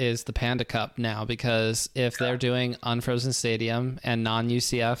denominator is the Panda Cup now, because if they're doing Unfrozen Stadium and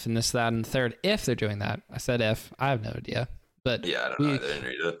non-UCF and this, that, and third, if they're doing that, I said if, I have no idea. But yeah, I don't know. I didn't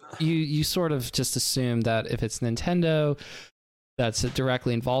read it. You sort of just assume that if it's Nintendo that's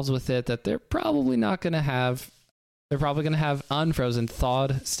directly involved with it, that they're probably not going to have. They're probably going to have unfrozen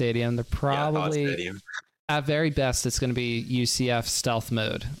thawed stadium. They're probably stadium. At very best it's going to be UCF stealth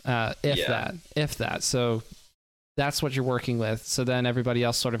mode, if that. So that's what you're working with. So then everybody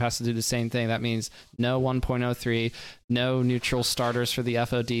else sort of has to do the same thing. That means no 1.03, no neutral starters for the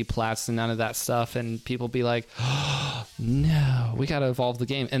FOD plats, and none of that stuff. And people be like, oh, no, we got to evolve the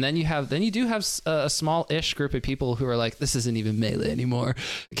game. And then you do have a small-ish group of people who are like, this isn't even Melee anymore.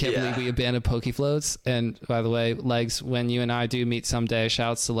 I can't believe we abandoned Pokefloats. And by the way, Legs, when you and I do meet someday,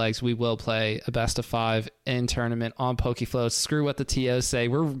 shouts to Legs, we will play a best of 5 in tournament on Pokefloats. Screw what the TOs say.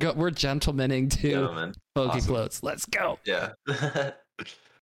 We're gentlemaning to Pokefloats. Awesome. Let's go. Yeah.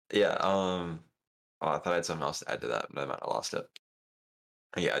 Yeah. Oh, I thought I had something else to add to that, but I might have lost it.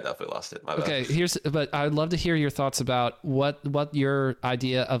 Yeah, I definitely lost it. My bad. Okay, but I'd love to hear your thoughts about what your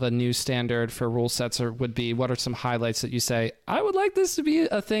idea of a new standard for rule sets would be. What are some highlights that you say, I would like this to be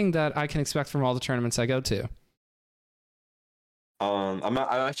a thing that I can expect from all the tournaments I go to? I'm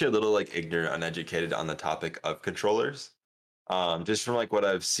actually a little like ignorant, uneducated on the topic of controllers. Just from like what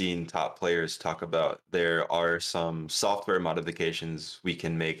I've seen top players talk about, there are some software modifications we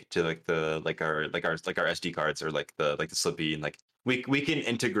can make to like our SD cards or like the Slippy, and like we can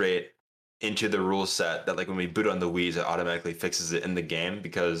integrate into the rule set that like when we boot on the Wii's, it automatically fixes it in the game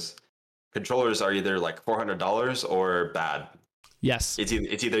because controllers are either like $400 or bad. Yes. It's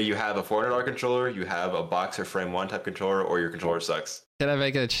either you have a $400 controller, you have a box or frame one type controller, or your controller sucks. Can I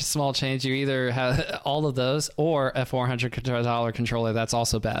make a small change? You either have all of those or a $400 controller that's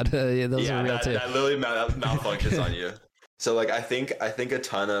also bad. Those are real too. That literally malfunctions on you. So like I think a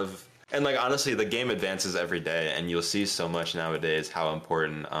ton of, and like honestly the game advances every day, and you'll see so much nowadays how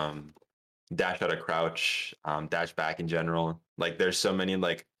important dash out of crouch, dash back in general. Like there's so many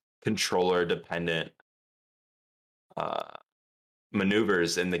like controller dependent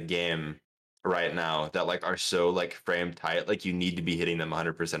maneuvers in the game right now that like are so like frame tight, like you need to be hitting them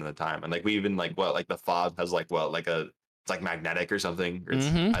 100% of the time. And like we even like what like the fob has like what like a it's like magnetic or something.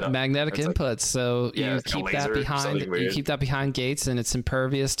 Or magnetic inputs. Like, so yeah, you keep that behind gates and it's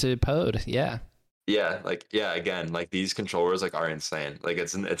impervious to POD. Yeah. Yeah, like yeah, again, like these controllers like are insane. Like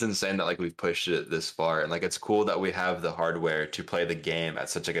it's insane that like we've pushed it this far, and like it's cool that we have the hardware to play the game at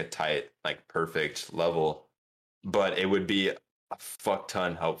such like a tight, like perfect level. But it would be a fuck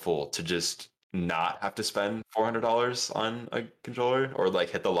ton helpful to just not have to spend $400 on a controller or like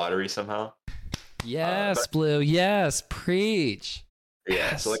hit the lottery somehow. Yes, Blue. Yes, preach. Yeah,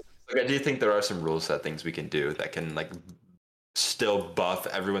 yes. So like I do think there are some rule set things we can do that can like still buff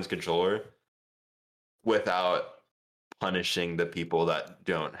everyone's controller without punishing the people that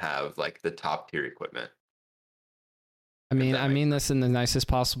don't have like the top tier equipment. I mean this in the nicest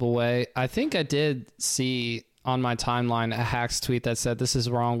possible way. I think I did see on my timeline a Hacks tweet that said this is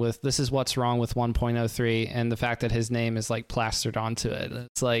what's wrong with 1.03, and the fact that his name is like plastered onto it.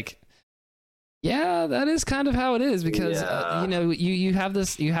 It's like, yeah, that is kind of how it is, because you have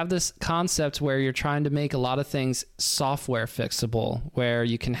this concept where you're trying to make a lot of things software fixable, where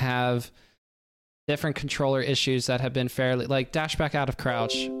you can have different controller issues that have been fairly like dash back out of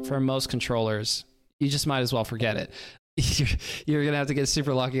crouch for most controllers. You just might as well forget it. You're gonna have to get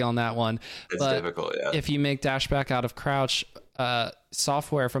super lucky on that one. It's difficult, yeah. If you make dash back out of crouch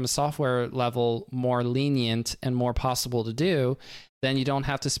software from a software level more lenient and more possible to do, then you don't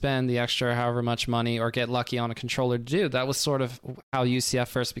have to spend the extra however much money or get lucky on a controller to do. That was sort of how UCF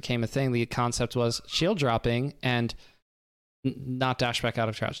first became a thing. The concept was shield dropping and not dash back out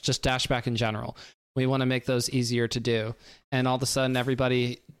of crouch, just dash back in general. We want to make those easier to do. And all of a sudden,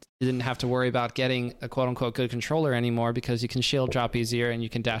 everybody didn't have to worry about getting a quote unquote good controller anymore because you can shield drop easier and you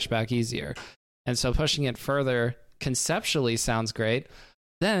can dash back easier. And so pushing it further conceptually sounds great.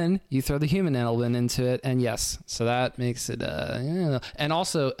 Then you throw the human element into it, and yes, so that makes it and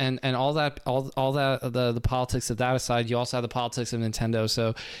also and all that the politics of that aside, you also have the politics of Nintendo.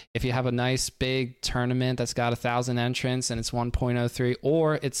 So if you have a nice big tournament that's got 1,000 entrants and it's 1.03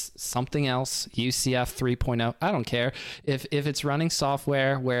 or it's something else, UCF 3.0, I don't care. If it's running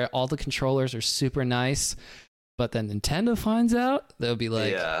software where all the controllers are super nice, but then Nintendo finds out, they'll be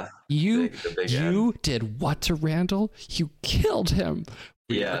like, you did what to Randall? You killed him.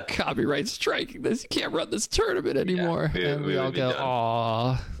 Yeah, copyright striking this. You can't run this tournament anymore. Yeah, and we all go,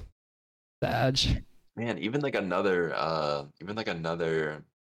 aw, badge. Man, even like another, I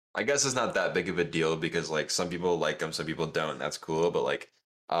guess it's not that big of a deal because like some people like them, some people don't. That's cool. But like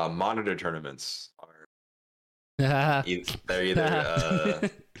monitor tournaments are, they're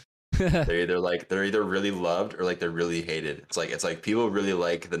either really loved or like they're really hated. It's like people really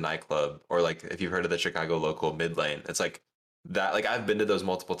like the nightclub, or like if you've heard of the Chicago local mid lane, it's like that. Like I've been to those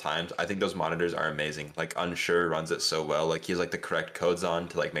multiple times. I think those monitors are amazing. Like Unsure runs it so well. Like he has like the correct codes on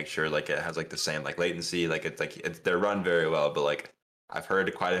to like make sure like it has like the same like latency. Like they're run very well. But like I've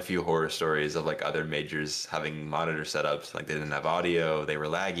heard quite a few horror stories of like other majors having monitor setups. Like they didn't have audio. They were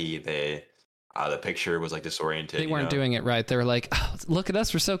laggy. The picture was like disoriented. They weren't doing it right. They were like, oh, look at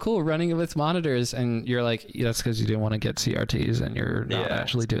us, we're so cool running it with monitors. And you're like, that's because you didn't want to get CRTs and you're not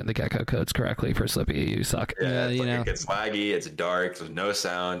actually doing the Gecko codes correctly for Slippy. You suck. Yeah, it gets laggy, it's dark, there's no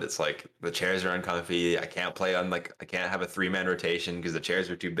sound, it's like the chairs are uncomfy. I can't play on I can't have a 3-man rotation because the chairs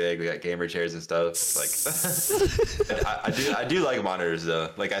are too big. We got gamer chairs and stuff. Like I do like monitors though.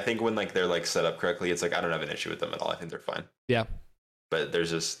 Like I think when like they're like set up correctly, it's like I don't have an issue with them at all. I think they're fine. Yeah. But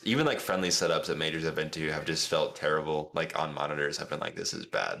there's just even like friendly setups that majors have been to have just felt terrible. Like on monitors, have been like, this is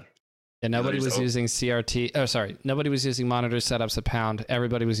bad. And nobody was using CRT. Oh, sorry. Nobody was using monitor setups a pound.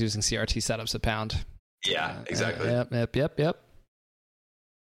 Everybody was using CRT setups a pound. Yeah, exactly. Yep.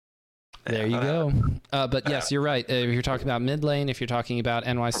 There you go. But yes, you're right. If you're talking about mid lane, if you're talking about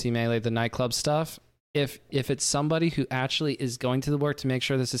NYC Melee, the nightclub stuff, if it's somebody who actually is going to the work to make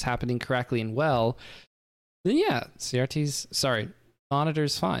sure this is happening correctly and well, then yeah,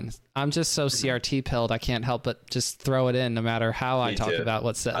 monitor's fine. I'm just so CRT pilled, I can't help but just throw it in no matter how I talk about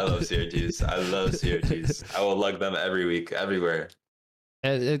what's said. I love CRTs. I love CRTs. I will lug them every week, everywhere.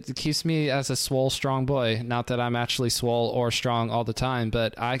 It keeps me as a swole, strong boy. Not that I'm actually swole or strong all the time,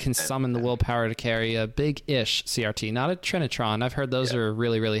 but I can summon the willpower to carry a big-ish CRT, not a Trinitron. I've heard those are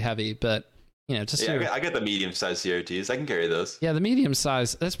really, really heavy, but just I get the medium-sized CRTs. I can carry those. Yeah, the medium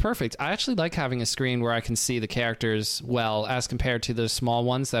size, that's perfect. I actually like having a screen where I can see the characters well, as compared to the small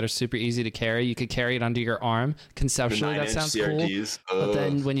ones that are super easy to carry. You could carry it under your arm. Conceptually, that sounds CRTs. Cool. But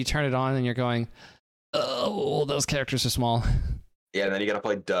then when you turn it on and you're going, oh, those characters are small. Yeah, and then you gotta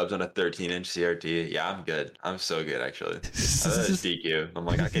play dubs on a 13-inch CRT. Yeah, I'm good. I'm so good, actually. DQ. I'm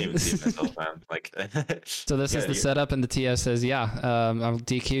like, I can't even see myself, man. Like, so this is the setup, and the TS says, I'll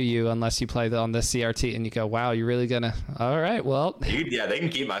DQ you unless you play on this CRT. And you go, wow, you're really gonna? All right, well. Yeah, they can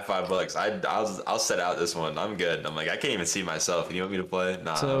keep my $5. I'll set out this one. I'm good. I'm like, I can't even see myself. And you want me to play?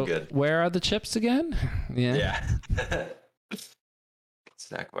 Nah, so I'm good. Where are the chips again? Yeah.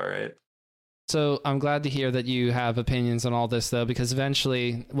 Snack bar, right? So I'm glad to hear that you have opinions on all this, though, because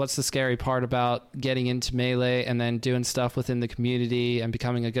eventually, what's the scary part about getting into Melee and then doing stuff within the community and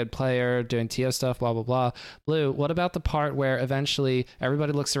becoming a good player, doing TO stuff, blah, blah, blah. Blue, what about the part where eventually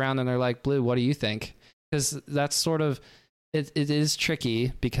everybody looks around and they're like, Blue, what do you think? Because that's sort of, it is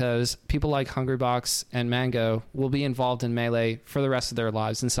tricky because people like Hungrybox and Mango will be involved in Melee for the rest of their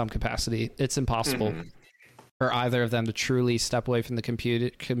lives in some capacity. It's impossible for either of them to truly step away from the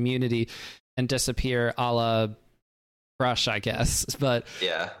community and disappear a la Crush, I guess. But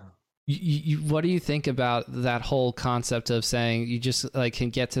yeah, what do you think about that whole concept of saying you just like can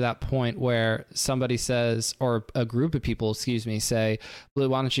get to that point where somebody says, or a group of people, say, Blue,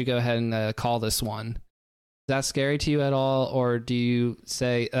 why don't you go ahead and call this one? Is that scary to you at all? Or do you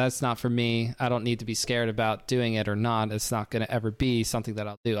say, that's not for me, I don't need to be scared about doing it or not, it's not going to ever be something that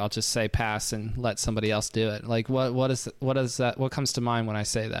I'll do, I'll just say pass and let somebody else do it? Like what comes to mind when I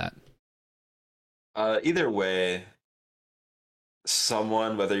say that? Either way,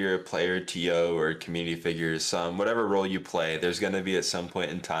 someone, whether you're a player, TO, or community figure, whatever role you play, there's going to be at some point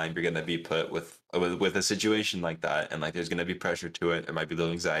in time you're going to be put with a situation like that, and like there's going to be pressure to it. There might be a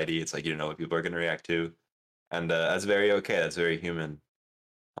little anxiety. It's like, you don't know what people are going to react to, and that's very okay. That's very human.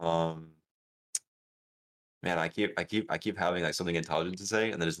 Man, I keep having like something intelligent to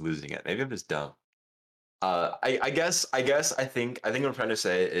say and then just losing it. Maybe I'm just dumb. I think what I'm trying to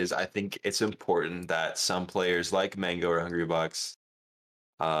say is I think it's important that some players like Mango or Hungrybox,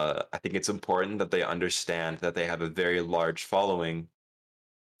 I think it's important that they understand that they have a very large following.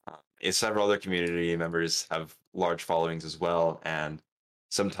 Several other community members have large followings as well, and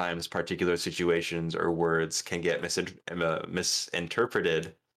sometimes particular situations or words can get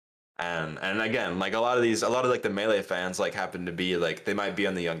misinterpreted. And again, like a lot of like the Melee fans like happen to be like, they might be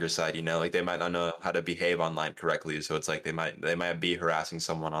on the younger side, like they might not know how to behave online correctly. So it's like they might be harassing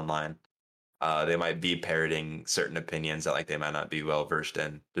someone online. They might be parroting certain opinions that like they might not be well versed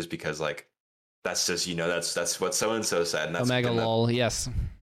in, just because like that's just that's what so and so said. And that's Omega lol, yes.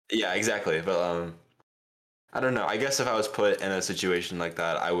 Yeah, exactly. But I don't know. I guess if I was put in a situation like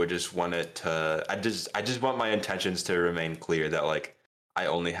that, I would just want it to. I just want my intentions to remain clear that like, I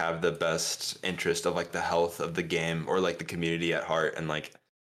only have the best interest of like the health of the game or like the community at heart. And like,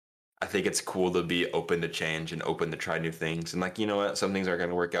 I think it's cool to be open to change and open to try new things. And like, you know what? Some things aren't going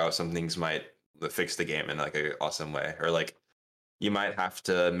to work out. Some things might fix the game in like an awesome way. Or like, you might have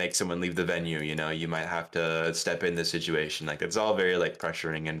to make someone leave the venue, you might have to step in this situation. Like, it's all very like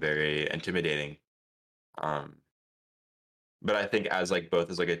pressuring and very intimidating. But I think as like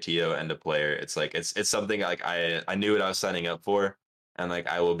both as like a TO and a player, it's like, it's something like I knew what I was signing up for. And like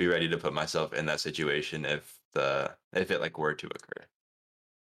I will be ready to put myself in that situation if it like were to occur.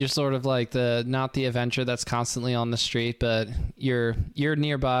 You're sort of like not the adventurer that's constantly on the street, but you're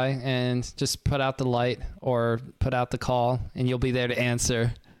nearby and just put out the light or put out the call and you'll be there to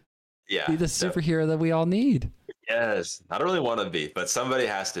answer. Yeah. Be the superhero that we all need. Yes. I don't really want to be, but somebody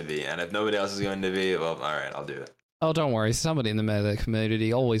has to be. And if nobody else is going to be, well, all right, I'll do it. Oh, don't worry. Somebody in the Melee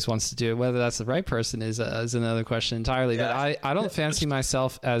community always wants to do it. Whether that's the right person is another question entirely. Yeah. But I don't fancy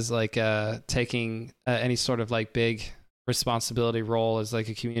myself as like taking any sort of like big responsibility role as like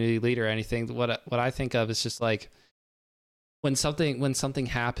a community leader or anything. What I think of is just like when something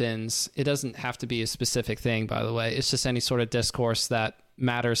happens, it doesn't have to be a specific thing, by the way. It's just any sort of discourse that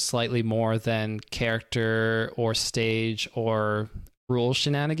matters slightly more than character or stage or rule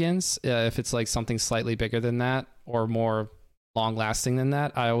shenanigans. If it's like something slightly bigger than that or more long lasting than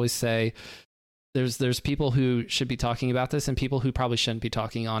that, I always say there's people who should be talking about this and people who probably shouldn't be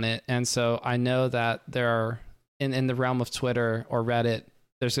talking on it. And so I know that there are in the realm of Twitter or Reddit,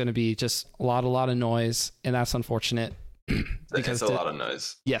 there's going to be just a lot of noise, and that's unfortunate. Because it's a lot of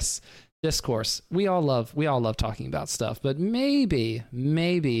noise. Yes, discourse. We all love talking about stuff, but maybe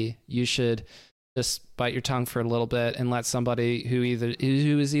you should just bite your tongue for a little bit and let somebody who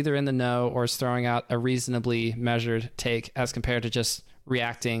is either in the know or is throwing out a reasonably measured take, as compared to just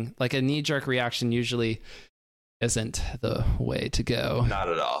reacting. Like a knee-jerk reaction usually isn't the way to go. Not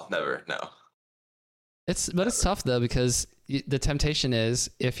at all. Never. No. It's tough though, because the temptation is,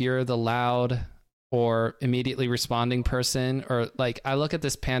 if you're the loud or immediately responding person, or like I look at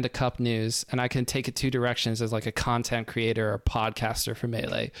this Panda Cup news and I can take it two directions as like a content creator or podcaster for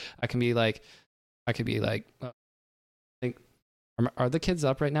Melee. I could be like, I think, are the kids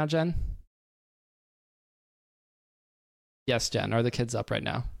up right now, Jen? Yes, Jen, are the kids up right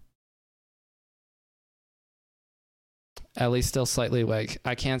now? Ellie's still slightly awake.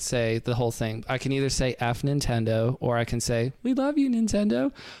 I can't say the whole thing. I can either say F Nintendo, or I can say, we love you,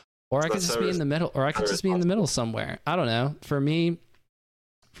 Nintendo. Or I could just be in the middle, or I could just be in the middle somewhere. I don't know. For me,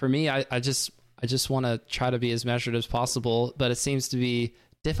 I just want to try to be as measured as possible, but it seems to be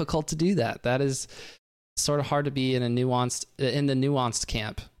difficult to do that. That is sort of hard to be in the nuanced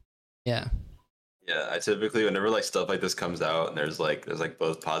camp. Yeah. Yeah, I typically, whenever like stuff like this comes out and there's like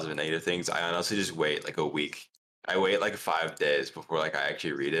both positive and negative things, I honestly just wait like a week. I wait like 5 days before like I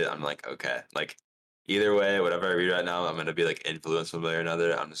actually read it. I'm like, okay, like either way, whatever I read right now, I'm gonna be like influenced one way or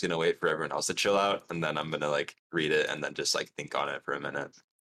another. I'm just gonna wait for everyone else to chill out, and then I'm gonna like read it and then just like think on it for a minute.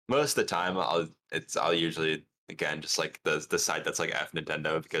 Most of the time, I'll usually, again, just like the side that's like F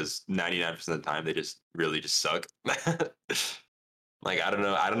Nintendo, because 99% of the time they just really just suck. Like I don't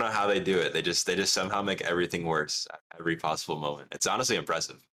know how they do it. They just somehow make everything worse at every possible moment. It's honestly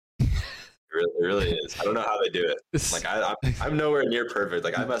impressive. It really is. I don't know how they do it. Like I'm nowhere near perfect.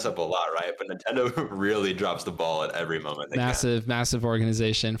 Like I mess up a lot, right? But Nintendo really drops the ball at every moment. Massive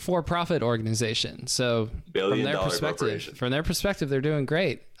organization, for-profit organization. So from their perspective, they're doing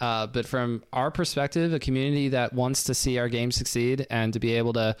great. But from our perspective, a community that wants to see our game succeed and to be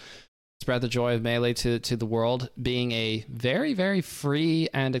able to spread the joy of Melee to the world, being a very, very free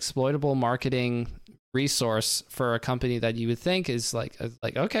and exploitable marketing resource for a company that you would think is like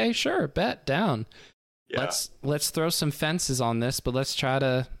okay, sure, bet down. Yeah. Let's throw some fences on this, but let's try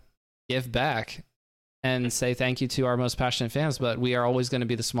to give back and say thank you to our most passionate fans. But we are always going to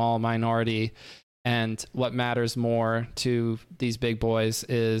be the small minority, and what matters more to these big boys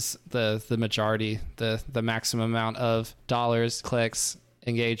is the majority, the maximum amount of dollars, clicks,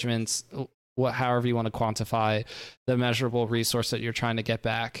 engagements, however you want to quantify the measurable resource that you're trying to get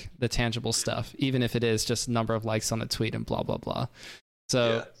back, the tangible stuff, even if it is just number of likes on a tweet and blah blah blah.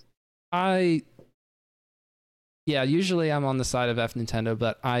 So usually I'm on the side of F Nintendo,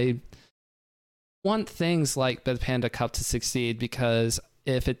 but I want things like the Panda Cup to succeed, because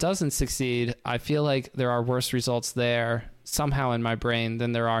if it doesn't succeed, I feel like there are worse results there somehow in my brain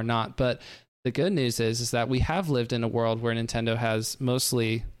than there are not. But the good news is that we have lived in a world where Nintendo has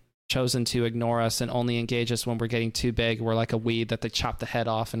mostly chosen to ignore us and only engage us when we're getting too big. We're like a weed that they chop the head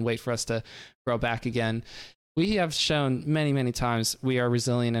off and wait for us to grow back again. We have shown many times we are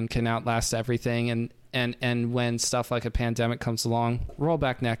resilient and can outlast everything. And when stuff like a pandemic comes along, roll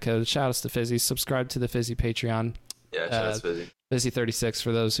back netcode. Shout outs to Fizzy. Subscribe to the Fizzy Patreon. Yeah, shout outs Fizzy. Fizzy36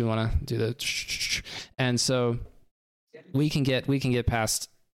 for those who want to do the. And so we can get past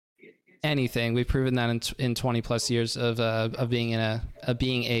anything. We've proven that in 20 plus years of being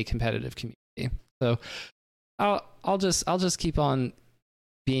a competitive community. So I'll just keep on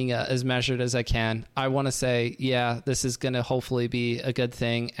being as measured as I can. I want to say, yeah, this is going to hopefully be a good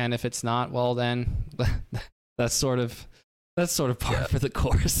thing, and if it's not, well then that's sort of par for the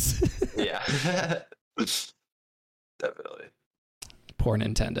course. Yeah. Definitely. Poor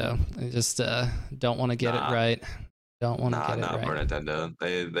Nintendo. I just don't want to get it right. Don't want to get it right. Poor Nintendo.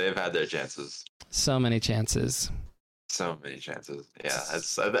 They've had their chances. So many chances. Yeah,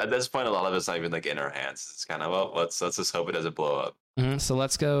 at this point, a lot of it's not even like in our hands. It's kind of, well, let's just hope it doesn't blow up. Mm-hmm. So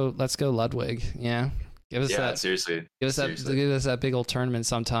let's go Ludwig. Yeah, Give us that. Seriously. Give us that big old tournament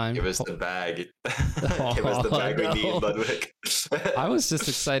sometime. Give us the bag. Give us the bag we need, Ludwig. I was just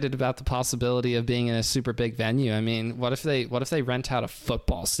excited about the possibility of being in a super big venue. I mean, what if they rent out a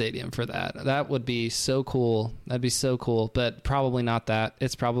football stadium for that? That would be so cool. That'd be so cool, but probably not that.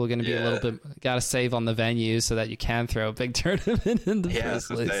 It's probably going to be a little bit, got to save on the venue so that you can throw a big tournament in the first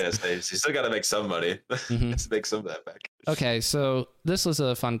place. You still got to make some money. Let's make some of that back. Okay, so this was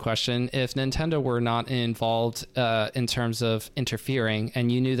a fun question. If Nintendo were not involved in terms of interfering,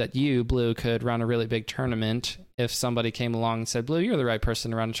 and you knew that you, Blue, could run a really big tournament, if somebody came along and said, Blue, you're the right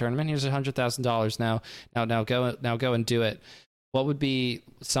person to run a tournament, here's $100,000 now go and do it. What would be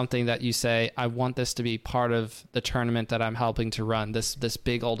something that you say, I want this to be part of the tournament that I'm helping to run, this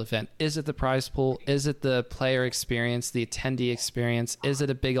big old event? Is it the prize pool? Is it the player experience, the attendee experience? Is it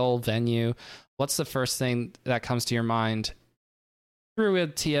a big old venue? What's the first thing that comes to your mind through a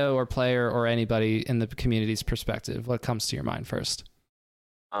TO or player or anybody in the community's perspective? What comes to your mind first?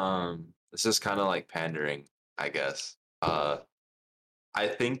 This is kind of like pandering, I guess. I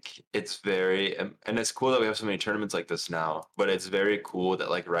think it's very, and it's cool that we have so many tournaments like this now, but it's very cool that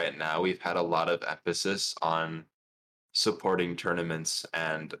like right now we've had a lot of emphasis on supporting tournaments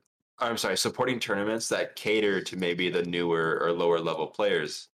supporting tournaments that cater to maybe the newer or lower level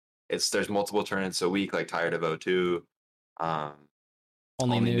players. There's multiple tournaments a week, like Tired of O2,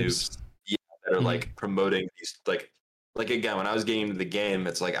 Only Noobs. That are like promoting these like again, when I was getting into the game,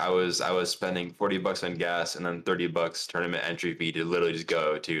 it's like I was spending $40 on gas and then $30 tournament entry fee to literally just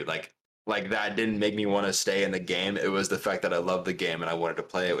go to like that didn't make me want to stay in the game. It was the fact that I loved the game and I wanted to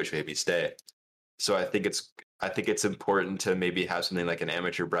play it, which made me stay. So I think it's important to maybe have something like an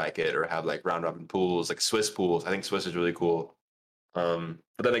amateur bracket or have like round robin pools, like Swiss pools. I think Swiss is really cool.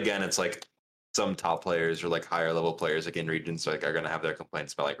 But then again, it's like some top players or like higher level players like in regions like are gonna have their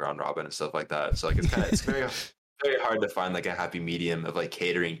complaints about like round robin and stuff like that. So like it's very very hard to find like a happy medium of like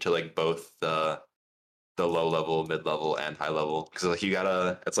catering to like both the low level, mid level, and high level. Because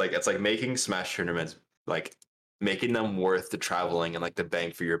like it's like making Smash tournaments, like making them worth the traveling and like the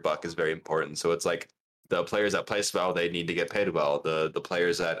bang for your buck is very important. So it's like the players that play well, they need to get paid well. The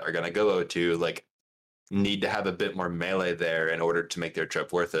players that are gonna go to like need to have a bit more melee there in order to make their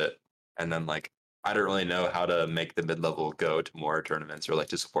trip worth it. And then like I don't really know how to make the mid level go to more tournaments or like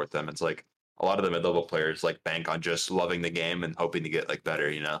to support them. It's like a lot of the mid level players like bank on just loving the game and hoping to get like better,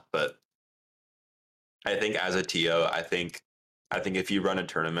 you know. But I think as a TO, I think if you run a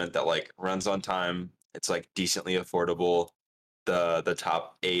tournament that like runs on time, it's like decently affordable, the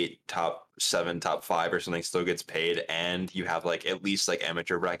top 8, top 7, top 5 or something still gets paid, and you have like at least like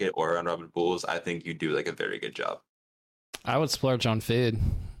amateur bracket or round robin pools, I think you do like a very good job. I would splurge on food.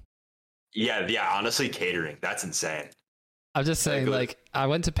 Yeah, honestly, catering, that's insane. I'm just saying, like, I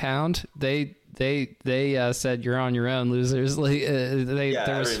went to Pound. They said you're on your own, losers. Like,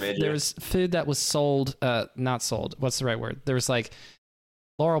 there was food that was sold, not sold. What's the right word? There was like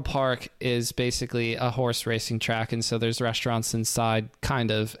Laurel Park is basically a horse racing track, and so there's restaurants inside, kind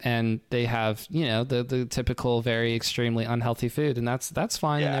of, and they have the typical, very extremely unhealthy food, and that's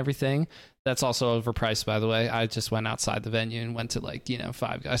fine and everything. That's also overpriced, by the way. I just went outside the venue and went to like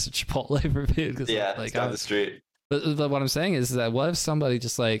Five Guys at Chipotle for food. Like down the street. But what I'm saying is that what if somebody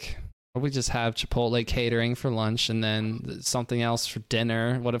just like, or we just have Chipotle catering for lunch and then something else for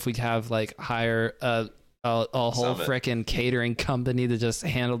dinner? What if we have like hire a whole frickin' catering company to just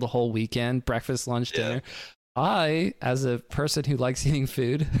handle the whole weekend, breakfast, lunch, dinner? I, as a person who likes eating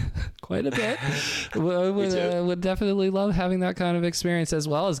food quite a bit, would definitely love having that kind of experience as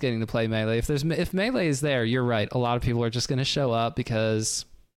well as getting to play Melee. If Melee is there, you're right. A lot of people are just going to show up because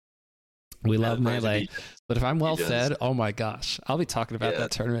we love Melee. But if I'm well fed, oh my gosh, I'll be talking about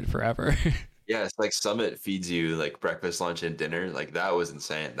that tournament forever. Yeah, it's like Summit feeds you like breakfast, lunch, and dinner. Like that was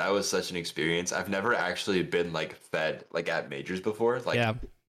insane. That was such an experience. I've never actually been like fed like at majors before. Like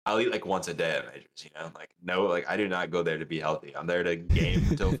I'll eat like once a day at majors, like no, like I do not go there to be healthy. I'm there to game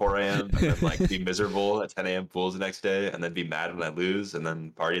until 4 a.m. and then like be miserable at 10 a.m. pools the next day and then be mad when I lose and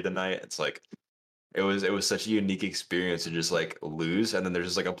then party the night. It's like, it was such a unique experience to just like lose. And then there's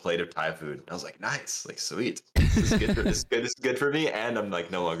just like a plate of Thai food. And I was like, nice, like sweet. This is good for me. And I'm like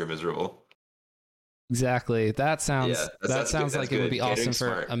no longer miserable. Exactly. That sounds like it would be awesome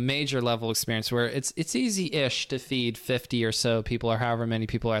for a major level experience where it's easy-ish to feed 50 or so people or however many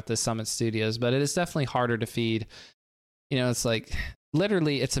people are at the Summit Studios, but it is definitely harder to feed. It's like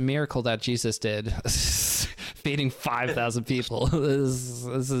literally it's a miracle that Jesus did feeding 5,000 people. It's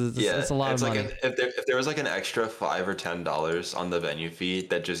a lot of it's like money. if there was like an extra $5 or $10 on the venue fee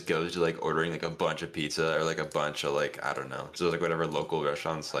that just goes to like ordering like a bunch of pizza or like a bunch of like I don't know, so like whatever local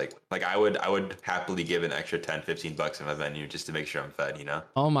restaurants like I would happily give an extra 10-15 bucks in my venue just to make sure I'm fed, you know?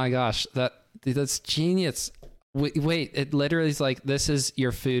 Oh my gosh, that's genius. Wait, it literally is like this is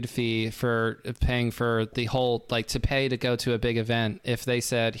your food fee for paying for the whole, like to pay to go to a big event. If they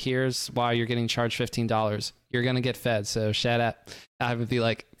said, here's why you're getting charged $15, you're going to get fed. So shut up. I would be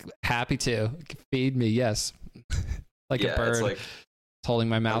like, happy to feed me. Yes. Like a bird It's like holding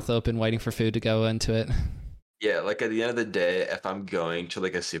my mouth open, waiting for food to go into it. yeah, like at the end of the day, if I'm going to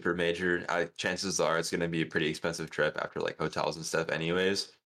like a super major, chances are it's gonna be a pretty expensive trip after like hotels and stuff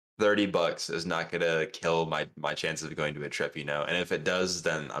anyways. $30 is not gonna kill my chances of going to a trip, you know. And if it does,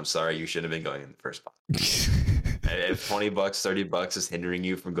 then I'm sorry, you shouldn't have been going in the first place. And if $20, $30 is hindering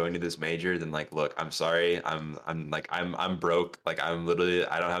you from going to this major, then like, look, I'm sorry, I'm broke. Like I'm literally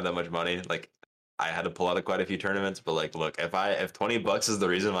I don't have that much money. Like I had to pull out of quite a few tournaments, but like, look, if $20 is the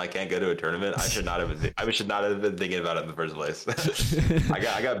reason why I can't go to a tournament, I should not have been thinking about it in the first place. I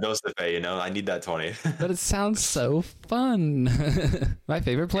got bills to pay, you know. I need that 20. But it sounds so fun. My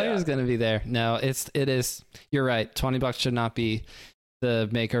favorite player is going to be there. No, it is. You're right. $20 should not be the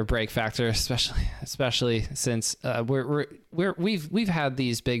make or break factor, especially since we've had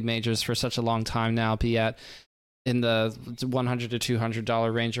these big majors for such a long time now. Be at in the $100 to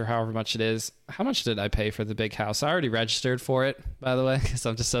 $200 range or however much it is. How much did I pay for the big house? I already registered for it, by the way, because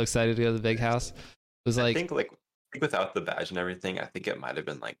I'm just so excited to go to the big house. It was I think without the badge and everything, I think it might have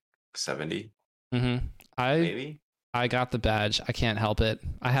been like 70. Mm-hmm. Maybe. I got the badge. I can't help it.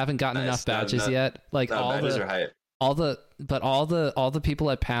 I haven't gotten enough badges yet. Like badges are hype. all the people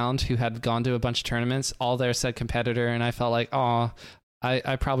at Pound who had gone to a bunch of tournaments, all there said competitor, and I felt like, oh,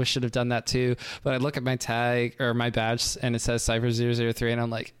 I probably should have done that too. But I look at my tag or my badge and it says Cypher003 and I'm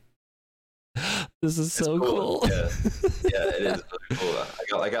like, this is so cool. Yeah, it is really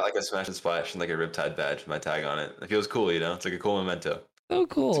cool. I got like a Smash and Splash and like a Riptide badge with my tag on it. It feels cool, you know? It's like a cool memento. So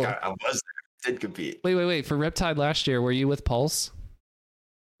cool. I was there. Did compete. Wait. For Riptide last year, were you with Pulse?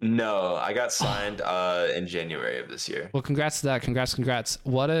 No, I got signed in January of this year. Well, congrats to that. Congrats.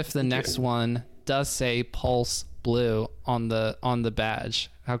 What if the next one does say Pulse Blue on the badge?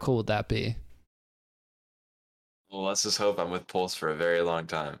 How cool would that be? Well, let's just hope I'm with Pulse for a very long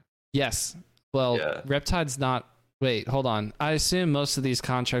time. Yes. Well, Riptide's not. Wait, hold on. I assume most of these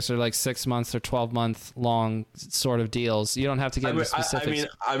contracts are like 6 months or 12-month long sort of deals. You don't have to get into specifics.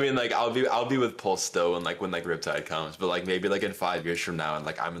 I mean, like I'll be with Pulse still when Riptide comes, but like maybe like in 5 years from now, and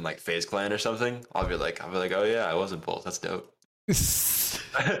like I'm in like FaZe Clan or something, I'll be like, oh yeah, I was in Pulse. That's dope.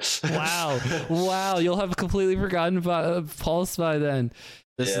 Wow! You'll have completely forgotten about Pulse by then.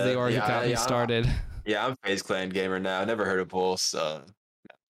 This is the org that got me started. Yeah, I'm FaZe Clan gamer now. I never heard of Pulse.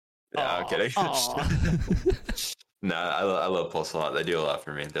 I'm kidding. Nah, I love Pulse a lot. They do a lot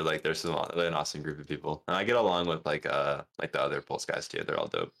for me. They're an awesome group of people, and I get along with like the other Pulse guys too. They're all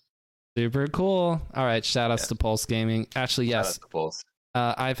dope. Super cool. All right, shout outs to Pulse Gaming. Actually, yes. Shout out to Pulse.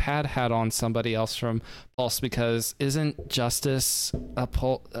 I've had on somebody else from Pulse because isn't Justice a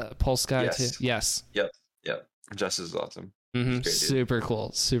Pulse guy too? Yes. Yep. Justice is awesome. Mm-hmm. Super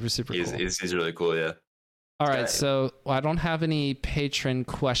cool. Super cool. He's really cool. Yeah. All right, so I don't have any patron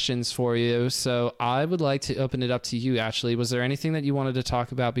questions for you, so I would like to open it up to you, Ashley. Was there anything that you wanted to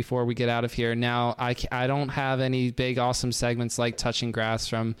talk about before we get out of here? Now, I don't have any big, awesome segments like Touching Grass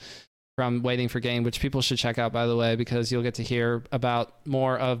from Waiting for Game, which people should check out, by the way, because you'll get to hear about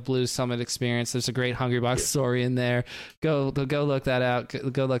more of Blue's Summit experience. There's a great Hungrybox story in there. Go look that out.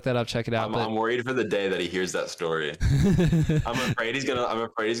 Go look that up. Check it out. I'm worried for the day that he hears that story. I'm afraid he's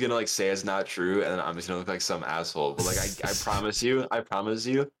gonna like say it's not true, and then I'm just gonna look like some asshole. But like I promise you,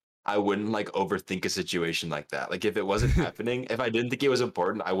 I wouldn't like overthink a situation like that. Like if it wasn't happening, if I didn't think it was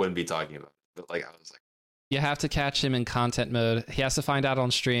important, I wouldn't be talking about it. But like I was like. You have to catch him in content mode. He has to find out on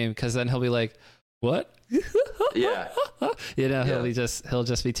stream because then he'll be like, "What?" Yeah. He'll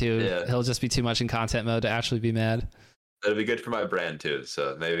just be too much in content mode to actually be mad. It'll be good for my brand too.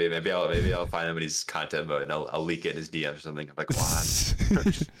 So maybe I'll find him in his content mode and I'll leak it in his DM or something. I'm like, come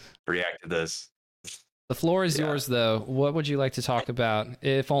on, react to this. The floor is yours, though. What would you like to talk about?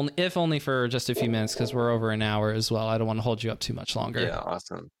 If only for just a few minutes, because we're over an hour as well. I don't want to hold you up too much longer. Yeah,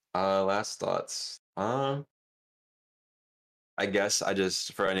 awesome. Last thoughts. I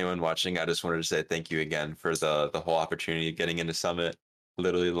guess for anyone watching, I just wanted to say thank you again for the whole opportunity of getting into Summit.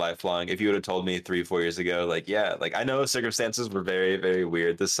 Literally lifelong. If you would have told me 3-4 years ago, like I know circumstances were very, very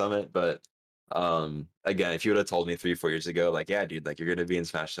weird this Summit, but Again, if you would have told me 3, 4 years ago, like, yeah, dude, like you're gonna be in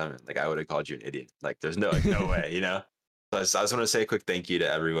Smash 7, like I would have called you an idiot. Like, there's no way, you know. So I just want to say a quick thank you to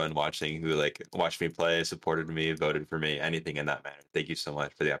everyone watching who like watched me play, supported me, voted for me, anything in that manner. Thank you so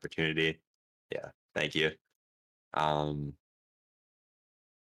much for the opportunity. Yeah, thank you. Um,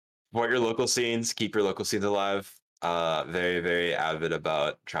 support your local scenes, keep your local scenes alive. Very, very avid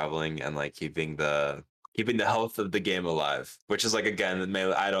about traveling and like keeping the health of the game alive, which is like again,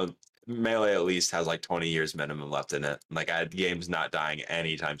 Melee at least has like 20 years minimum left in it. Like the game's not dying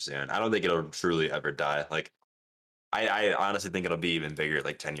anytime soon. I don't think it'll truly ever die. Like I honestly think it'll be even bigger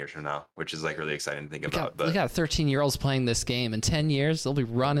like 10 years from now, which is like really exciting to think about. We got 13-year-olds playing this game. In 10 years, they'll be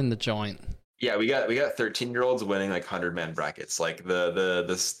running the joint. Yeah, we got 13-year-olds winning like 100-man brackets. Like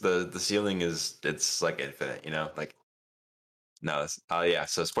the ceiling it's like infinite, you know? Like no, yeah,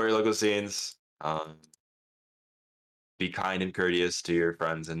 so support your local scenes. Be kind and courteous to your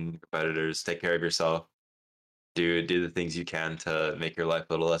friends and competitors. Take care of yourself. Do the things you can to make your life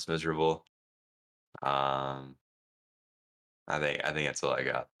a little less miserable. I think that's all I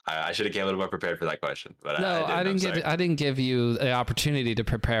got. I should have came a little more prepared for that question, but no, I didn't give you the opportunity to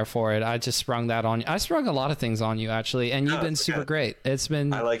prepare for it. I just sprung that on you. I sprung a lot of things on you actually, and you've been super great.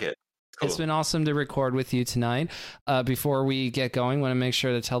 I like it. Cool. It's been awesome to record with you tonight. Before we get going, I want to make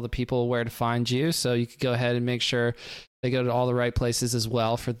sure to tell the people where to find you, so you could go ahead and make sure they go to all the right places as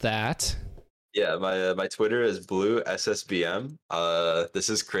well for that. Yeah, my Twitter is blue SSBM. This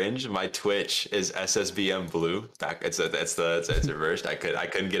is cringe. My Twitch is SSBM blue. Back, it's reversed. I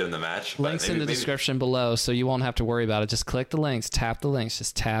couldn't get in the match. Links in the description below, so you won't have to worry about it. Just click the links, tap the links,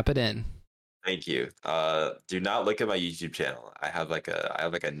 just tap it in. Thank you. Do not look at my YouTube channel. I have like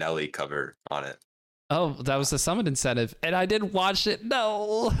a Nelly cover on it. Oh, that was the summit incentive, and I didn't watch it.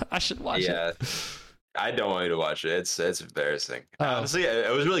 No, I should watch it. Yeah. I don't want you to watch it. It's embarrassing. Honestly, it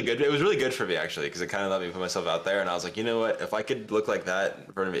was really good. It was really good for me actually, because it kind of let me put myself out there, and I was like, you know what? If I could look like that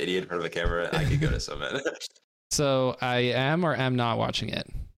in front of an idiot in front of a camera, I could go to Summit. So I am or am not watching it.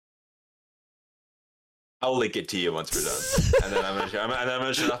 I'll link it to you once we're done, and then I'm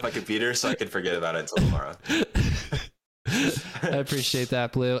gonna shut off my computer so I can forget about it until tomorrow. I appreciate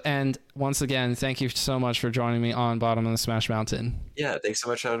that, Blue. And once again, thank you so much for joining me on Bottom of the Smash Mountain. Yeah, thanks so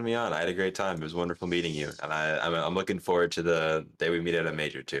much for having me on. I had a great time. It was wonderful meeting you, and I'm looking forward to the day we meet at a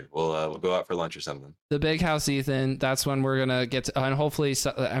major too. We'll go out for lunch or something. The Big House, Ethan. That's when we're gonna get to, and hopefully,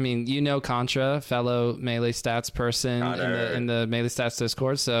 I mean, you know, Contra, fellow Melee Stats person in the Melee Stats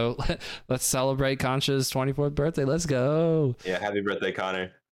Discord. So let's celebrate Contra's 24th birthday. Let's go. Yeah, happy birthday,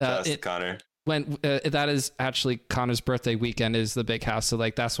 Connor. Connor. When that is actually Connor's birthday weekend is the Big House, so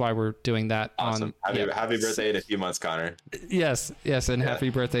like that's why we're doing that. Awesome. Happy birthday in a few months, Connor. Yes, and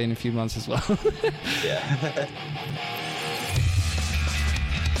happy birthday in a few months as well. Yeah.